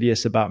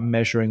fastidious about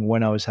measuring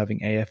when I was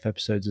having AF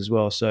episodes as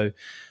well. So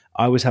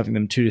I was having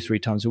them 2 to 3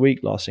 times a week,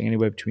 lasting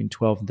anywhere between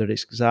 12 and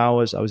 36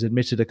 hours. I was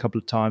admitted a couple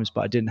of times,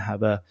 but I didn't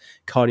have a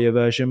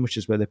cardioversion, which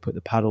is where they put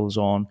the paddles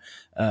on,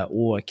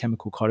 or a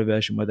chemical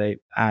cardioversion where they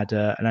add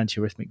an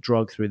antiarrhythmic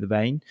drug through the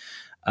vein.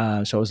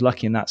 So I was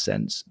lucky in that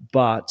sense.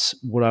 But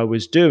what I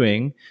was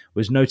doing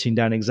was noting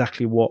down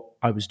exactly what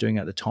I was doing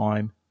at the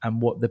time and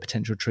what the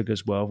potential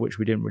triggers were, of which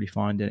we didn't really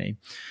find any.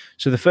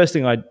 So the first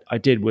thing I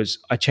did was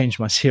I changed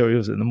my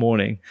cereals in the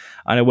morning,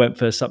 and I went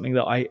for something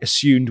that I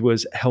assumed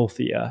was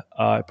healthier.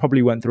 I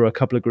probably went through a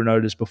couple of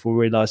granolas before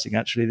realizing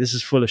actually this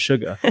is full of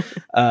sugar.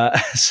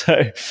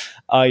 So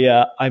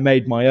I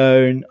made my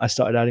own. I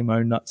started adding my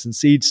own nuts and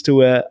seeds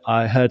to it.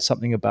 I heard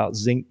something about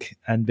zinc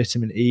and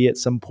vitamin E at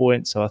some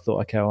point, so I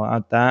thought, okay, I'll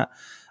add that.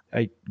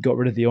 I got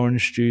rid of the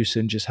orange juice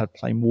and just had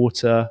plain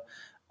water.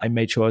 I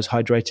made sure I was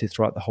hydrated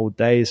throughout the whole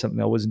day, something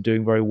I wasn't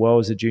doing very well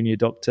as a junior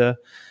doctor.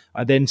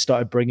 I then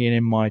started bringing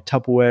in my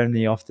Tupperware in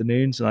the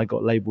afternoons, and I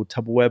got labeled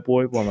Tupperware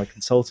boy by my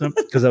consultant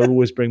because I would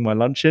always bring my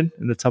lunch in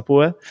the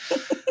Tupperware.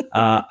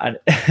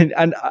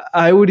 And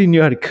I already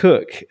knew how to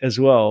cook as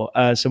well.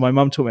 So my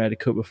mum taught me how to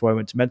cook before I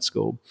went to med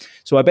school.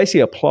 So I basically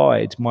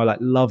applied my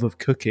love of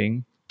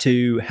cooking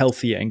to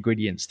healthier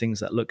ingredients,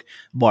 things that look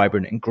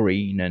vibrant and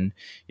green, and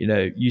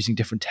using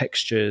different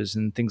textures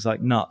and things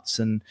like nuts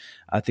and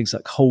things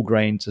like whole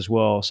grains as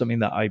well. Something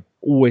that I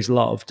always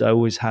loved. I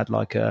always had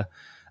like a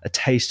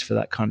taste for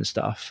that kind of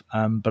stuff,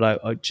 but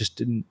I just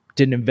didn't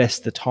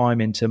invest the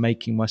time into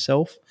making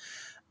myself.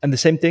 And the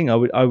same thing, I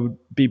would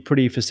be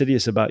pretty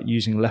fastidious about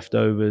using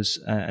leftovers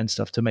and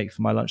stuff to make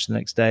for my lunch the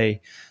next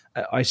day.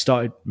 I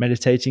started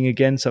meditating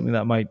again, something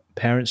that my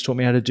parents taught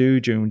me how to do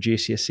during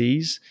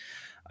GCSEs.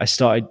 I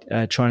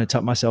started trying to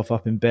tuck myself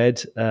up in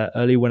bed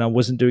early when I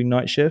wasn't doing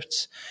night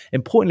shifts.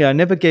 Importantly, I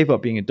never gave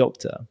up being a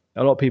doctor.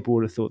 A lot of people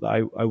would have thought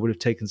that I would have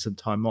taken some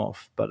time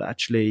off, but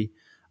actually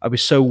I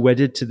was so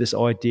wedded to this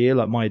idea,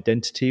 like my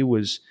identity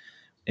was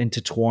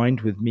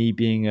intertwined with me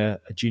being a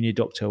junior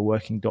doctor, a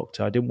working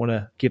doctor. I didn't want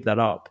to give that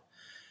up.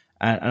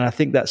 And I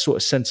think that sort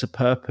of sense of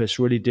purpose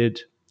really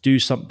did do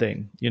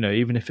something,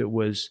 even if it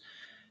was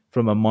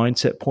from a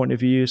mindset point of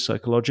view,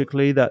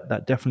 psychologically, that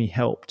definitely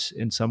helped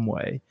in some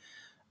way.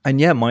 And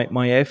yeah,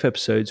 my AF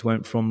episodes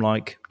went from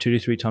like 2 to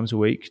 3 times a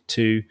week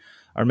to,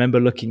 I remember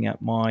looking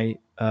at my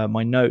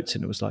notes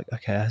and it was like,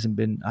 okay,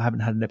 I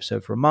haven't had an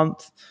episode for a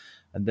month.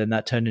 And then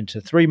that turned into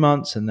 3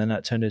 months, and then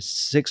that turned into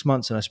 6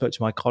 months. And I spoke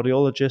to my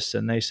cardiologist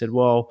and they said,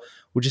 well,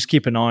 we'll just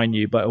keep an eye on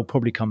you, but it'll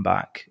probably come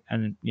back.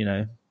 And,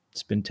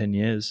 it's been 10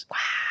 years. Wow.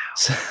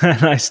 So,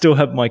 and I still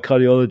have my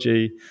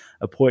cardiology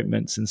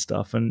appointments and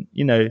stuff. And,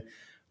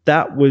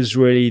 that was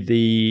really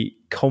the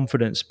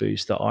confidence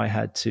boost that I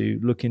had to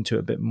look into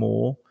a bit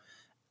more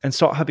and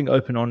start having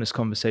open, honest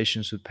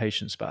conversations with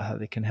patients about how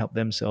they can help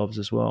themselves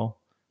as well.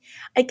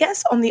 I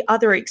guess on the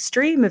other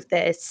extreme of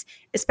this,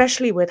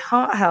 especially with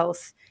heart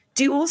health,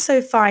 do you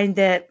also find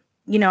that,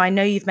 I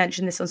know you've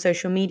mentioned this on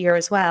social media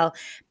as well,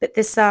 but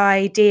this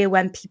idea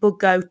when people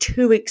go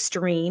too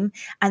extreme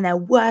and they're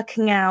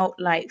working out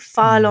like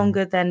far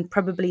longer than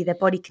probably their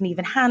body can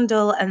even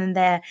handle, and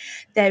then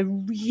they're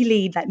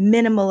really like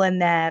minimal in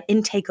their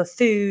intake of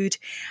food.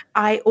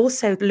 I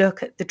also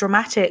look at the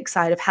dramatic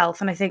side of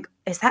health and I think,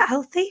 is that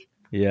healthy?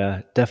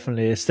 Yeah,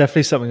 definitely. It's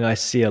definitely something I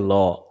see a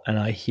lot and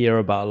I hear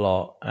about a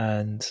lot.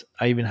 And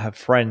I even have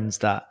friends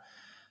that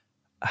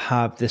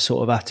have this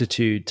sort of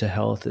attitude to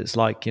health. It's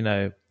like,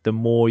 the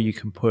more you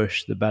can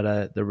push, the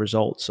better the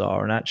results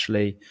are. And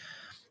actually,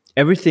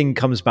 everything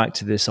comes back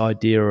to this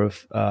idea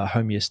of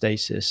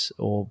homeostasis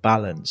or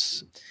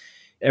balance.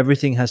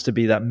 Everything has to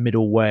be that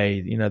middle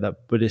way,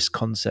 that Buddhist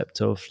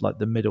concept of like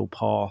the middle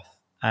path.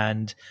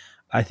 And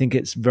I think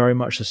it's very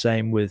much the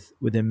same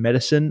within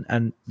medicine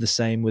and the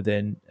same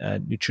within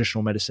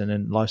nutritional medicine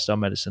and lifestyle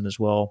medicine as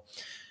well.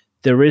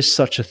 There is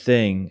such a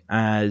thing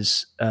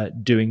as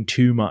doing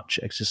too much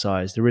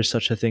exercise. There is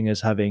such a thing as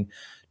having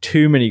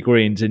too many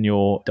greens in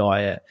your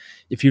diet.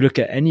 If you look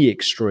at any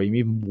extreme,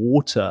 even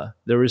water,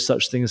 there is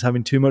such thing as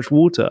having too much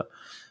water.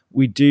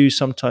 We do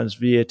sometimes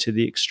veer to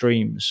the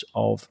extremes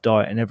of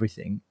diet and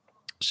everything.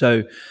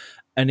 So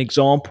an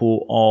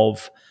example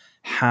of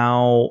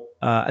how,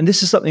 and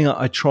this is something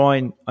I try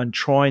and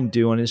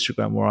do on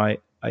Instagram, where I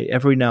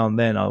every now and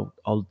then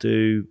I'll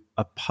do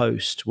a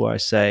post where I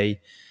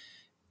say,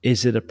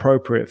 is it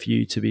appropriate for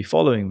you to be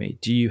following me?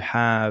 Do you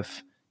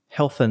have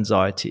health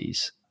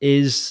anxieties?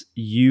 Is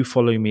you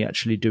following me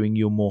actually doing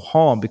you more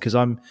harm? Because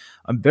I'm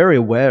very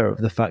aware of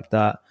the fact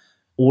that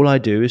all I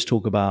do is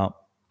talk about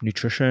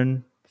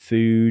nutrition,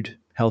 food,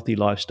 healthy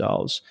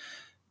lifestyles.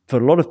 For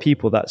a lot of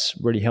people, that's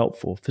really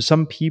helpful. For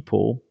some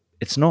people,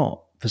 it's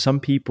not. For some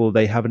people,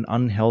 they have an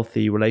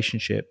unhealthy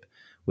relationship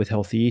with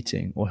healthy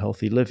eating or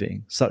healthy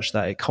living, such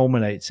that it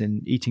culminates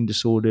in eating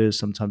disorders.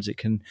 Sometimes it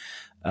can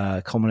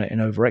culminate in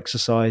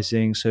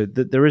over-exercising. So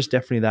there is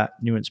definitely that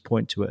nuance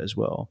point to it as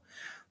well.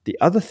 The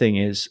other thing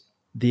is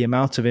the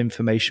amount of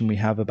information we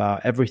have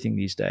about everything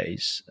these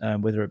days,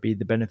 whether it be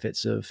the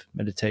benefits of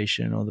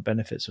meditation or the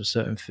benefits of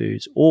certain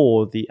foods,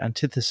 or the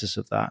antithesis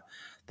of that,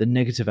 the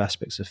negative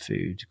aspects of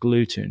food,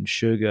 gluten,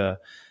 sugar.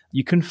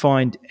 You can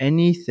find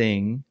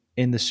anything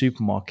in the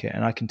supermarket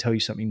and I can tell you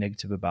something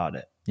negative about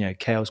it.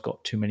 Kale's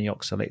got too many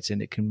oxalates in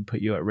it, can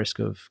put you at risk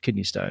of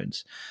kidney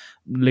stones.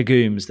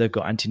 Legumes, they've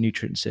got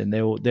anti-nutrients in.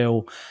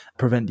 They'll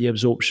prevent the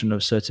absorption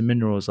of certain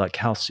minerals like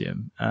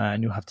calcium,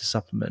 and you'll have to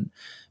supplement.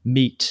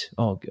 Meat,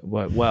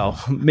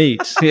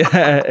 meat,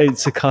 yeah,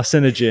 it's a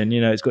carcinogen.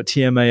 It's got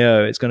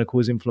TMAO. It's going to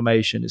cause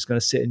inflammation. It's going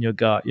to sit in your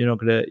gut. You're not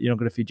going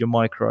to feed your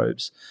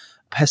microbes.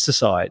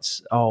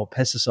 Pesticides,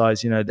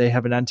 they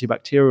have an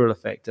antibacterial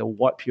effect. They'll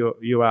wipe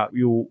you out.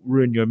 You'll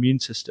ruin your immune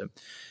system.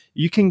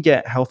 You can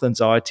get health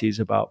anxieties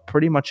about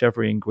pretty much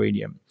every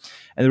ingredient.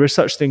 And there is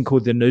such thing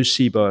called the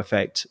nocebo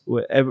effect.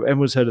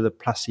 Everyone's heard of the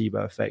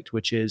placebo effect,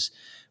 which is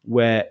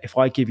where if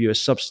I give you a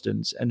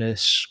substance and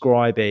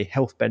ascribe a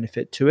health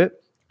benefit to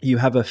it, you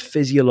have a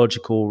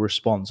physiological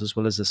response as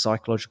well as a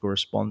psychological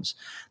response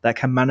that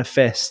can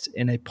manifest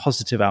in a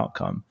positive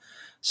outcome.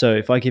 So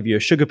if I give you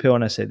a sugar pill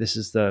and I say this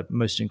is the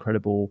most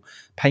incredible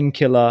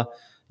painkiller,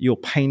 your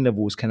pain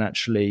levels can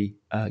actually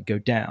go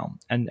down.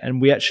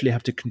 And we actually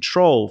have to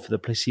control for the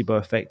placebo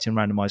effect in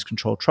randomized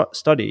controlled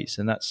studies.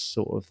 And that's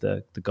sort of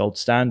the gold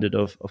standard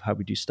of how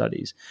we do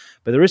studies.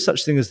 But there is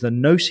such thing as the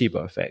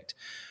nocebo effect,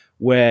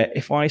 where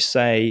if I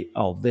say,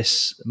 oh,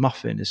 this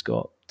muffin has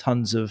got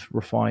tons of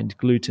refined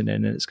gluten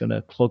in and it's going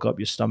to clog up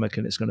your stomach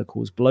and it's going to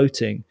cause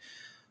bloating,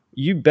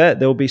 you bet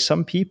there will be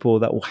some people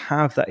that will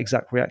have that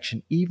exact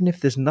reaction, even if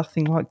there's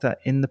nothing like that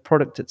in the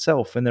product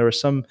itself. And there are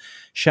some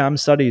sham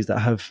studies that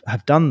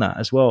have done that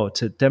as well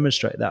to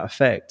demonstrate that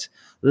effect.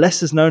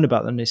 Less is known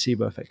about the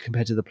nocebo effect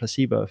compared to the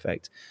placebo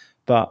effect.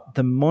 But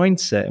the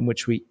mindset in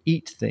which we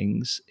eat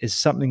things is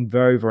something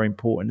very, very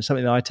important. It's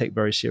something that I take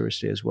very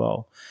seriously as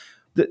well.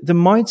 The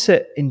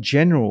mindset in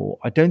general,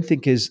 I don't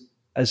think is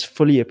as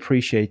fully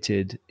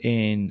appreciated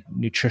in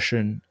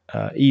nutrition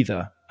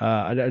either.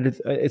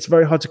 It's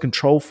very hard to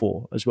control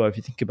for as well. If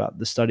you think about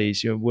the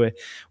studies, we're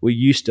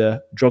used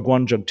to drug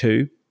 1, drug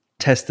 2,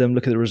 test them,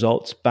 look at the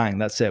results, bang,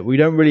 that's it. We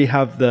don't really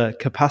have the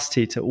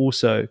capacity to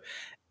also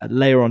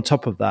layer on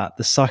top of that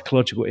the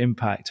psychological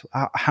impact,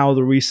 how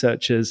the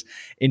researchers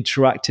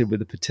interacted with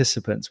the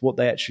participants, what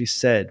they actually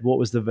said, what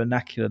was the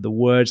vernacular, the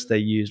words they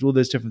used, all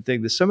those different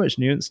things. There's so much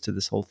nuance to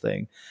this whole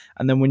thing.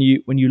 And then when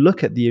you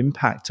look at the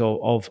impact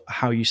of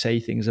how you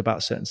say things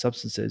about certain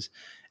substances,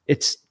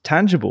 it's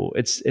tangible,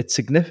 it's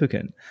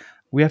significant.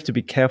 We have to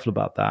be careful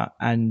about that.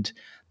 And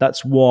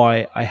that's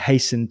why I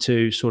hasten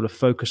to sort of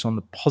focus on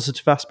the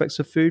positive aspects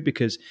of food,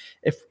 because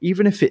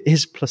even if it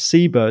is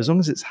placebo, as long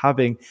as it's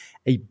having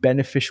a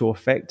beneficial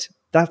effect,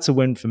 that's a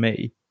win for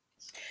me.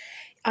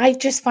 I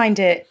just find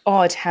it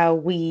odd how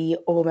we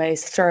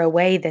almost throw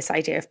away this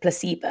idea of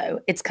placebo.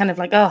 It's kind of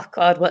like, oh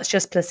God, what's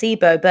just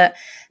placebo? But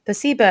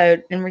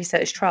placebo in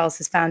research trials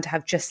is found to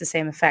have just the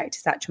same effect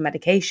as actual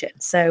medication.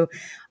 So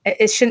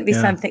it shouldn't be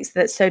something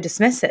that's so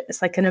dismissive.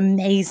 It's like an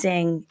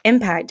amazing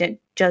impact.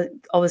 It just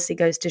obviously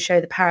goes to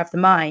show the power of the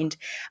mind.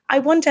 I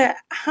wonder,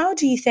 how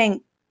do you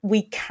think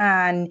we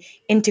can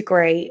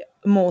integrate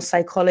more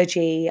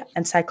psychology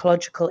and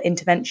psychological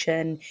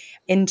intervention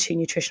into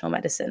nutritional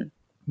medicine?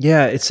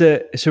 Yeah, it's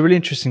a really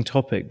interesting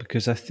topic,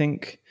 because I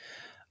think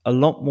a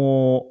lot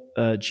more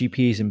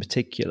GPs in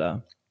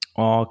particular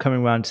are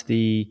coming around to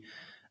the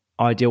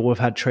idea, we've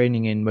had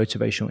training in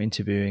motivational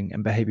interviewing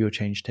and behavioral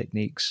change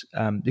techniques.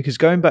 Because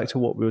going back to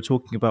what we were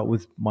talking about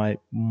with my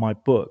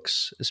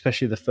books,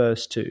 especially the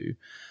first two,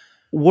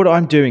 what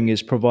I'm doing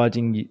is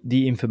providing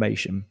the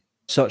information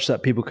such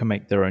that people can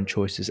make their own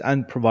choices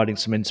and providing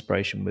some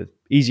inspiration with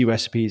easy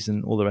recipes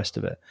and all the rest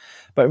of it.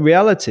 But in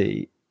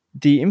reality,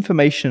 the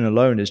information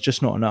alone is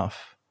just not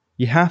enough.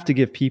 You have to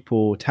give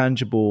people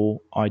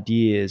tangible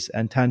ideas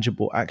and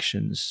tangible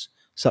actions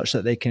such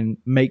that they can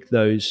make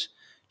those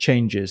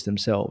changes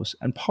themselves.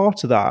 And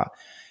part of that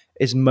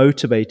is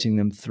motivating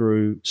them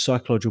through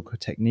psychological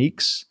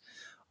techniques,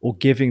 or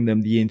giving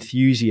them the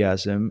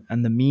enthusiasm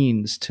and the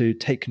means to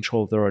take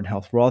control of their own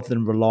health, rather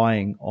than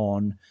relying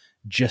on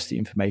just the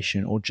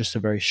information or just a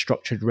very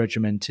structured,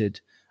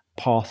 regimented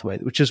pathway,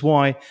 which is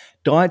why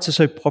diets are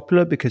so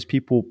popular, because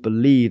people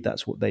believe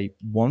that's what they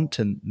want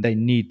and they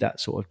need that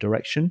sort of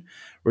direction.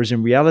 Whereas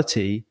in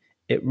reality,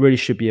 it really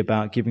should be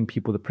about giving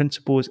people the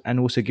principles and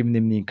also giving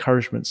them the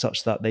encouragement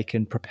such that they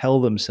can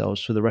propel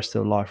themselves for the rest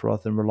of their life,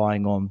 rather than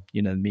relying on,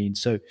 the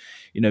means. So,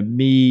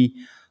 me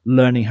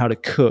learning how to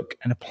cook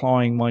and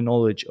applying my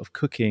knowledge of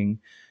cooking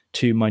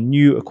to my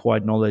new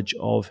acquired knowledge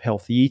of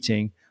healthy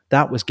eating,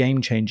 that was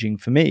game changing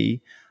for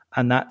me.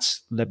 And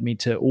that's led me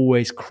to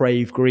always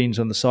crave greens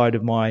on the side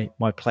of my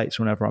plates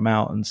whenever I'm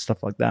out and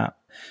stuff like that.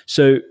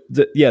 So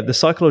the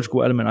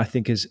psychological element, I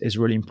think, is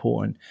really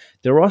important.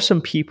 There are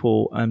some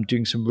people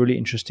doing some really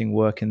interesting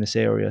work in this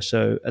area.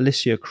 So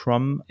Alicia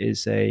Crum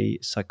is a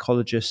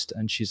psychologist,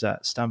 and she's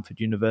at Stanford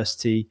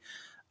University.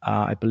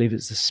 I believe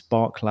it's the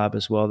Spark Lab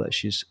as well that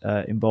she's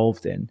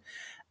involved in.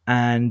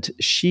 And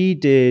she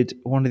did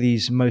one of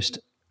these most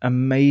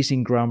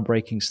amazing,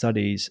 groundbreaking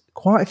studies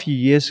quite a few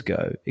years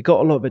ago. It got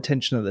a lot of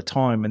attention at the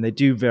time, and they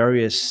do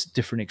various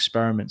different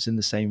experiments in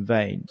the same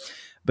vein.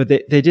 But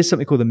they did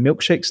something called the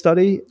milkshake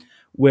study,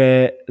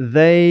 where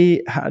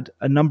they had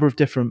a number of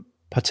different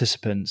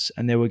participants,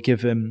 and they were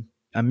given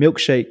a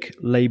milkshake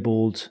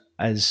labeled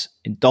as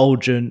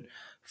indulgent,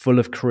 full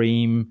of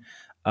cream,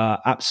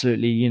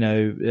 absolutely,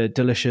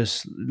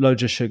 delicious,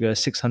 loads of sugar,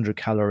 600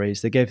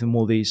 calories. They gave them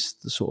all these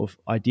sort of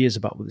ideas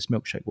about what this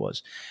milkshake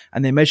was.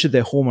 And they measured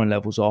their hormone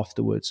levels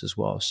afterwards as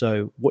well.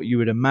 So what you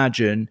would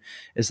imagine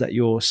is that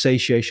your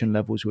satiation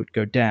levels would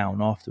go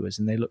down afterwards.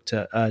 And they looked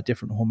at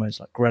different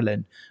hormones like ghrelin,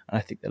 and I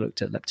think they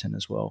looked at leptin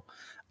as well.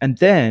 And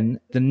then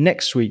the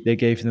next week, they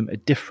gave them a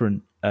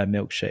different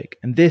milkshake.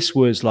 And this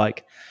was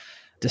like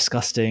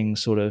disgusting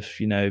sort of,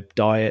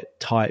 diet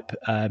type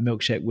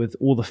milkshake with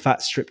all the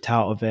fat stripped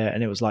out of it.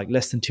 And it was like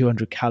less than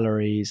 200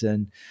 calories.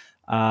 And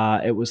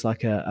it was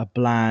like a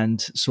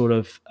bland sort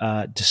of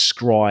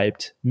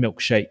described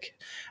milkshake.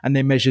 And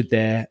they measured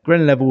their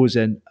ghrelin levels,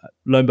 and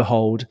lo and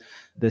behold,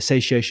 the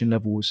satiation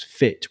levels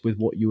fit with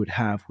what you would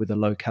have with a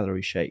low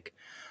calorie shake.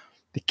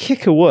 The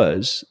kicker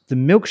was the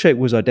milkshake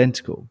was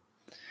identical.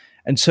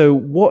 And so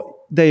what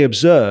they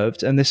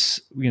observed, and this,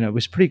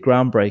 was pretty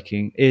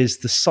groundbreaking, is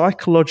the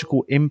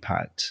psychological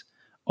impact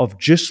of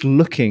just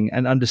looking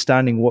and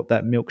understanding what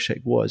that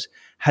milkshake was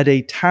had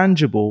a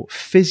tangible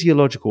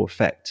physiological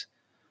effect,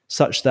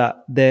 such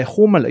that their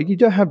hormone, we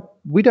don't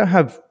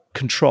have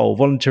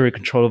voluntary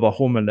control of our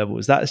hormone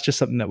levels. That is just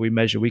something that we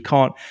measure. We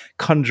can't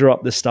conjure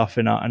up this stuff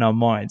in our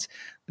minds.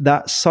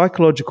 That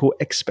psychological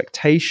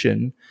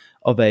expectation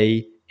of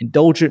a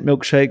indulgent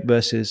milkshake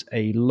versus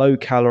a low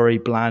calorie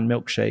bland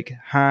milkshake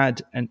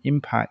had an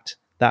impact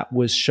that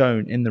was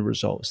shown in the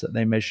results that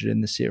they measured in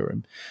the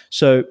serum.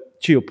 So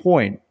to your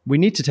point, we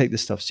need to take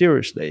this stuff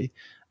seriously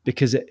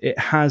because it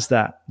has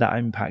that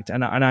impact.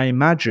 And I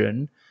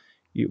imagine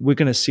we're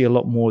going to see a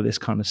lot more of this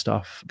kind of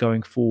stuff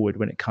going forward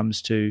when it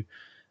comes to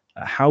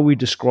how we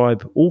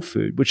describe all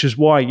food, which is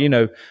why,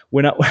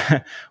 when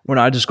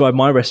I describe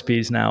my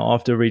recipes now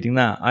after reading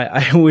that,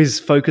 I always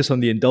focus on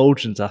the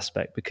indulgence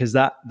aspect, because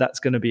that's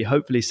going to be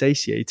hopefully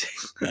satiating.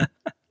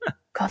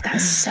 God,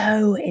 that's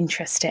so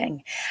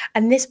interesting.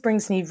 And this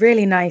brings me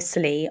really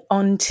nicely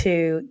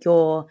onto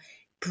your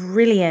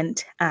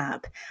brilliant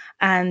app.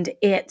 And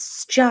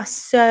it's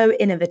just so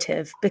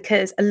innovative,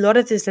 because a lot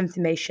of this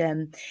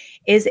information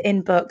is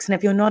in books. And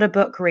if you're not a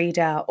book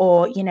reader,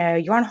 or,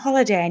 you're on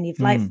holiday and you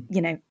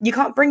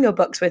can't bring your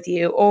books with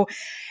you, or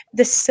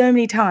there's so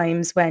many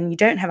times when you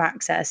don't have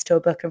access to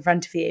a book in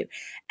front of you,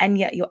 and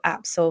yet your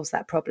app solves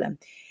that problem.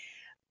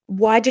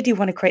 Why did you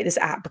want to create this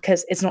app?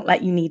 Because it's not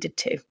like you needed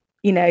to.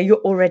 You're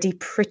already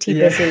pretty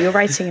busy. You're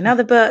writing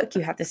another book.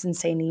 You have this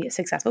insanely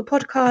successful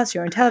podcast.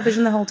 You're on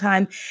television the whole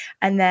time.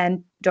 And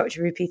then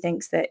Dr. Rupy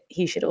thinks that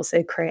he should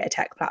also create a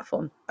tech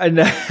platform. I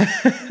know.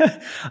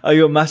 I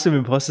got massive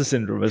imposter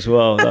syndrome as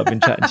well that I've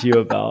been chatting to you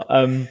about.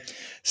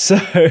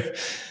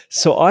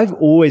 So I've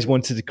always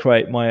wanted to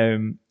create my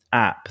own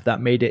app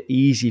that made it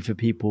easy for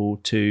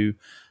people to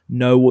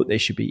know what they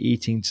should be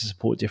eating to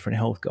support different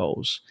health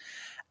goals.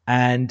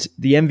 And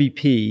the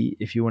MVP,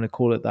 if you want to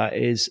call it that,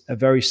 is a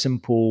very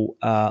simple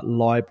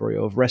library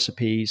of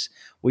recipes.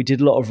 We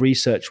did a lot of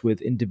research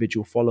with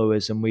individual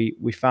followers, and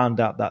we found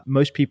out that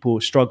most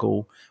people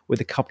struggle with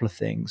a couple of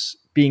things: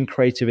 being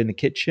creative in the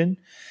kitchen,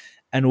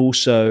 and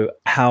also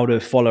how to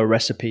follow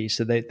recipes.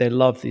 So they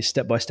love these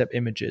step-by-step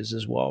images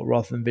as well,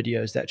 rather than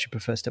videos. They actually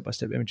prefer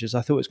step-by-step images.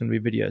 I thought it was going to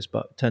be videos,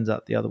 but it turns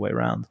out the other way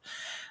around.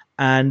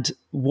 And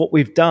what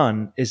we've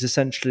done is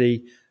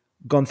essentially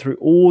gone through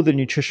all the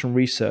nutritional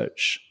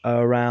research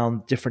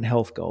around different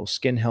health goals: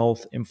 skin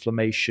health,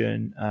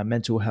 inflammation,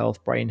 mental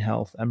health, brain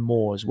health, and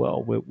more as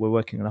well. We're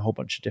working on a whole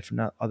bunch of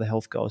different other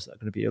health goals that are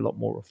going to be a lot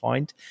more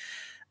refined.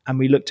 And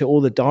we looked at all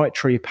the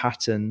dietary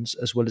patterns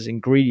as well as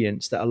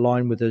ingredients that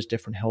align with those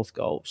different health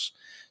goals.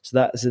 So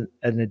that is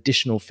an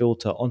additional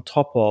filter on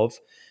top of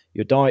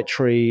your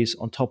dietaries,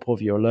 on top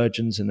of your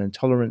allergens and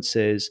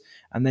intolerances.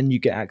 And then you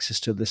get access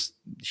to this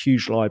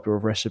huge library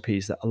of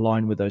recipes that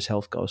align with those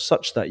health goals,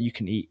 such that you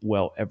can eat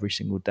well every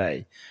single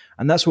day.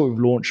 And that's what we've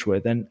launched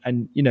with. And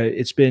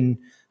it's been,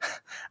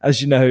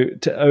 as you know,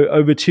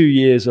 over 2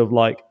 years of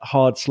like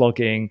hard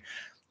slogging,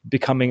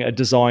 becoming a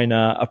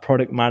designer, a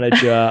product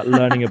manager,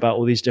 learning about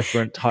all these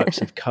different types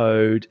of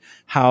code,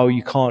 how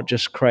you can't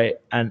just create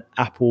an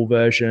Apple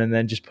version and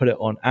then just put it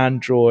on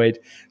Android,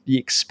 the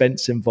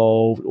expense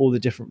involved, all the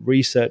different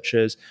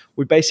researchers.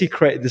 We basically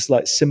created this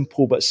like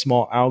simple but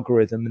smart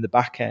algorithm in the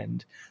back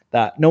end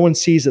that no one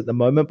sees at the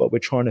moment, but we're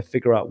trying to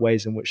figure out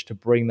ways in which to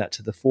bring that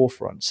to the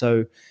forefront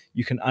so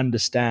you can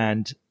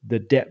understand the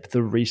depth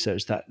of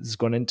research that has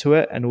gone into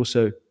it, and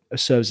also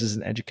serves as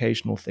an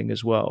educational thing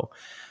as well.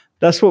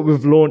 That's what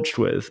we've launched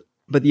with.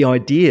 But the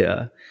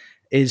idea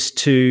is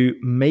to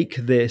make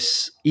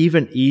this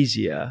even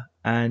easier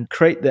and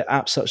create the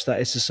app such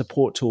that it's a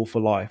support tool for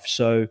life.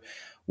 So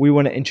we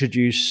want to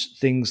introduce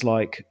things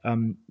like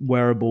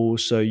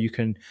wearables, so you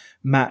can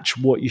match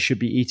what you should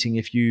be eating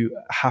if you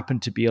happen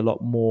to be a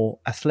lot more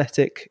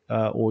athletic,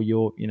 or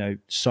you're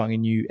starting a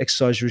new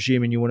exercise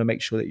regime and you want to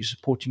make sure that you're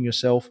supporting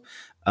yourself.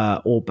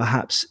 Or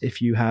perhaps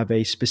if you have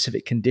a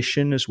specific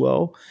condition as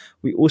well.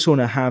 We also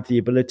want to have the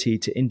ability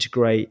to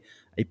integrate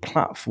a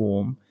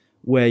platform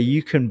where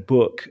you can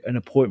book an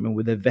appointment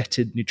with a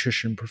vetted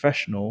nutrition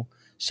professional,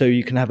 so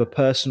you can have a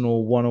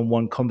personal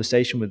one-on-one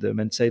conversation with them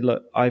and say,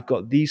 look, I've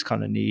got these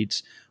kind of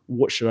needs.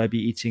 What should I be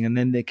eating? And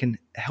then they can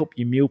help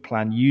you meal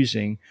plan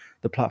using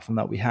the platform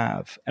that we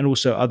have. And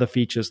also other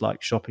features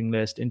like shopping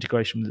list,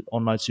 integration with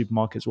online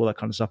supermarkets, all that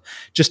kind of stuff,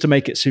 just to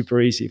make it super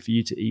easy for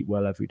you to eat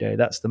well every day.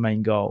 That's the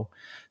main goal.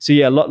 So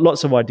yeah,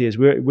 lots of ideas.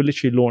 We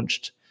literally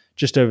launched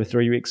just over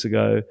 3 weeks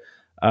ago.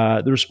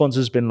 The response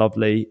has been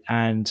lovely,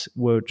 and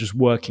we're just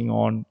working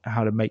on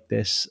how to make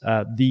this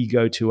the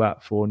go-to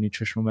app for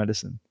nutritional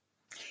medicine.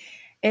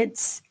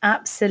 It's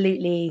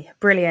absolutely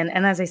brilliant.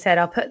 And as I said,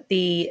 I'll put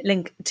the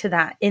link to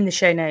that in the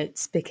show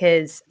notes,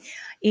 because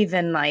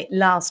even like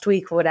last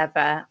week or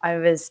whatever, I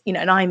was,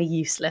 and I'm a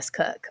useless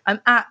cook.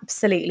 I'm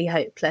absolutely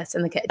hopeless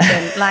in the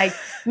kitchen. Like,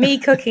 me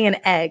cooking an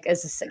egg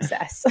is a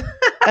success.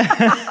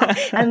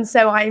 And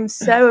so I'm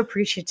so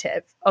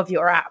appreciative of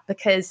your app,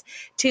 because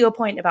to your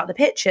point about the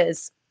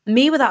pictures,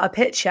 me without a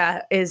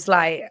picture is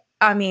like,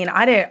 I mean,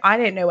 I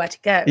don't know where to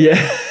go.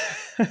 Yeah.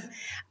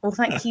 Well,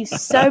 thank you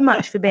so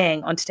much for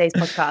being on today's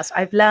podcast.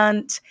 I've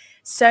learned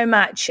so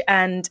much,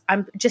 and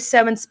I'm just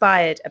so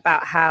inspired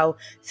about how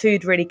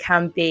food really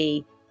can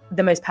be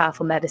the most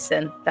powerful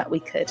medicine that we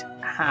could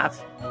have.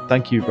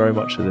 Thank you very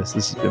much for this.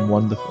 This has been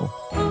wonderful.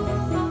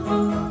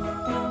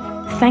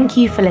 Thank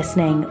you for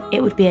listening.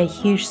 It would be a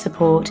huge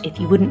support if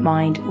you wouldn't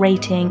mind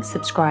rating,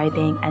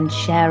 subscribing, and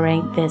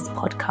sharing this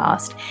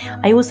podcast.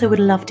 I also would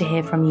love to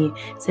hear from you,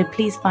 so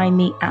please find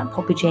me at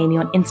Poppy Jamie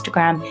on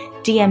Instagram,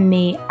 DM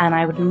me, and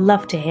I would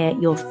love to hear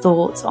your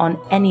thoughts on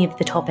any of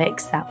the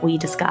topics that we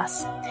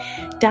discuss.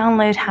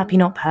 Download Happy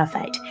Not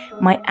Perfect,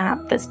 my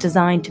app that's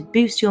designed to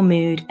boost your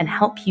mood and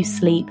help you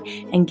sleep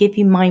and give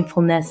you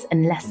mindfulness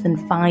in less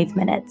than 5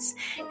 minutes.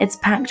 It's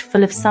packed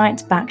full of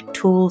science-backed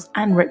tools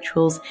and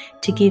rituals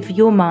to give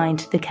your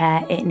mind the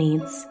care it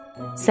needs.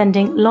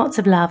 Sending lots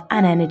of love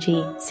and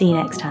energy. See you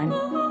next time.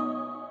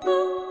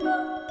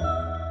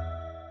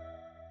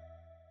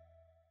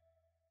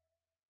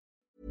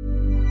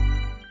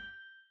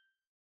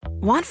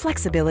 Want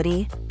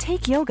flexibility?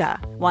 Take yoga.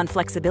 Want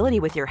flexibility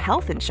with your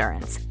health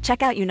insurance?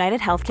 Check out United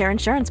Healthcare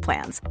Insurance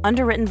Plans.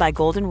 Underwritten by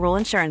Golden Rule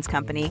Insurance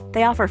Company,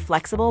 they offer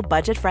flexible,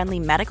 budget-friendly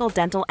medical,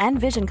 dental, and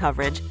vision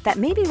coverage that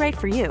may be right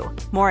for you.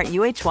 More at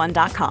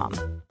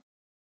UH1.com.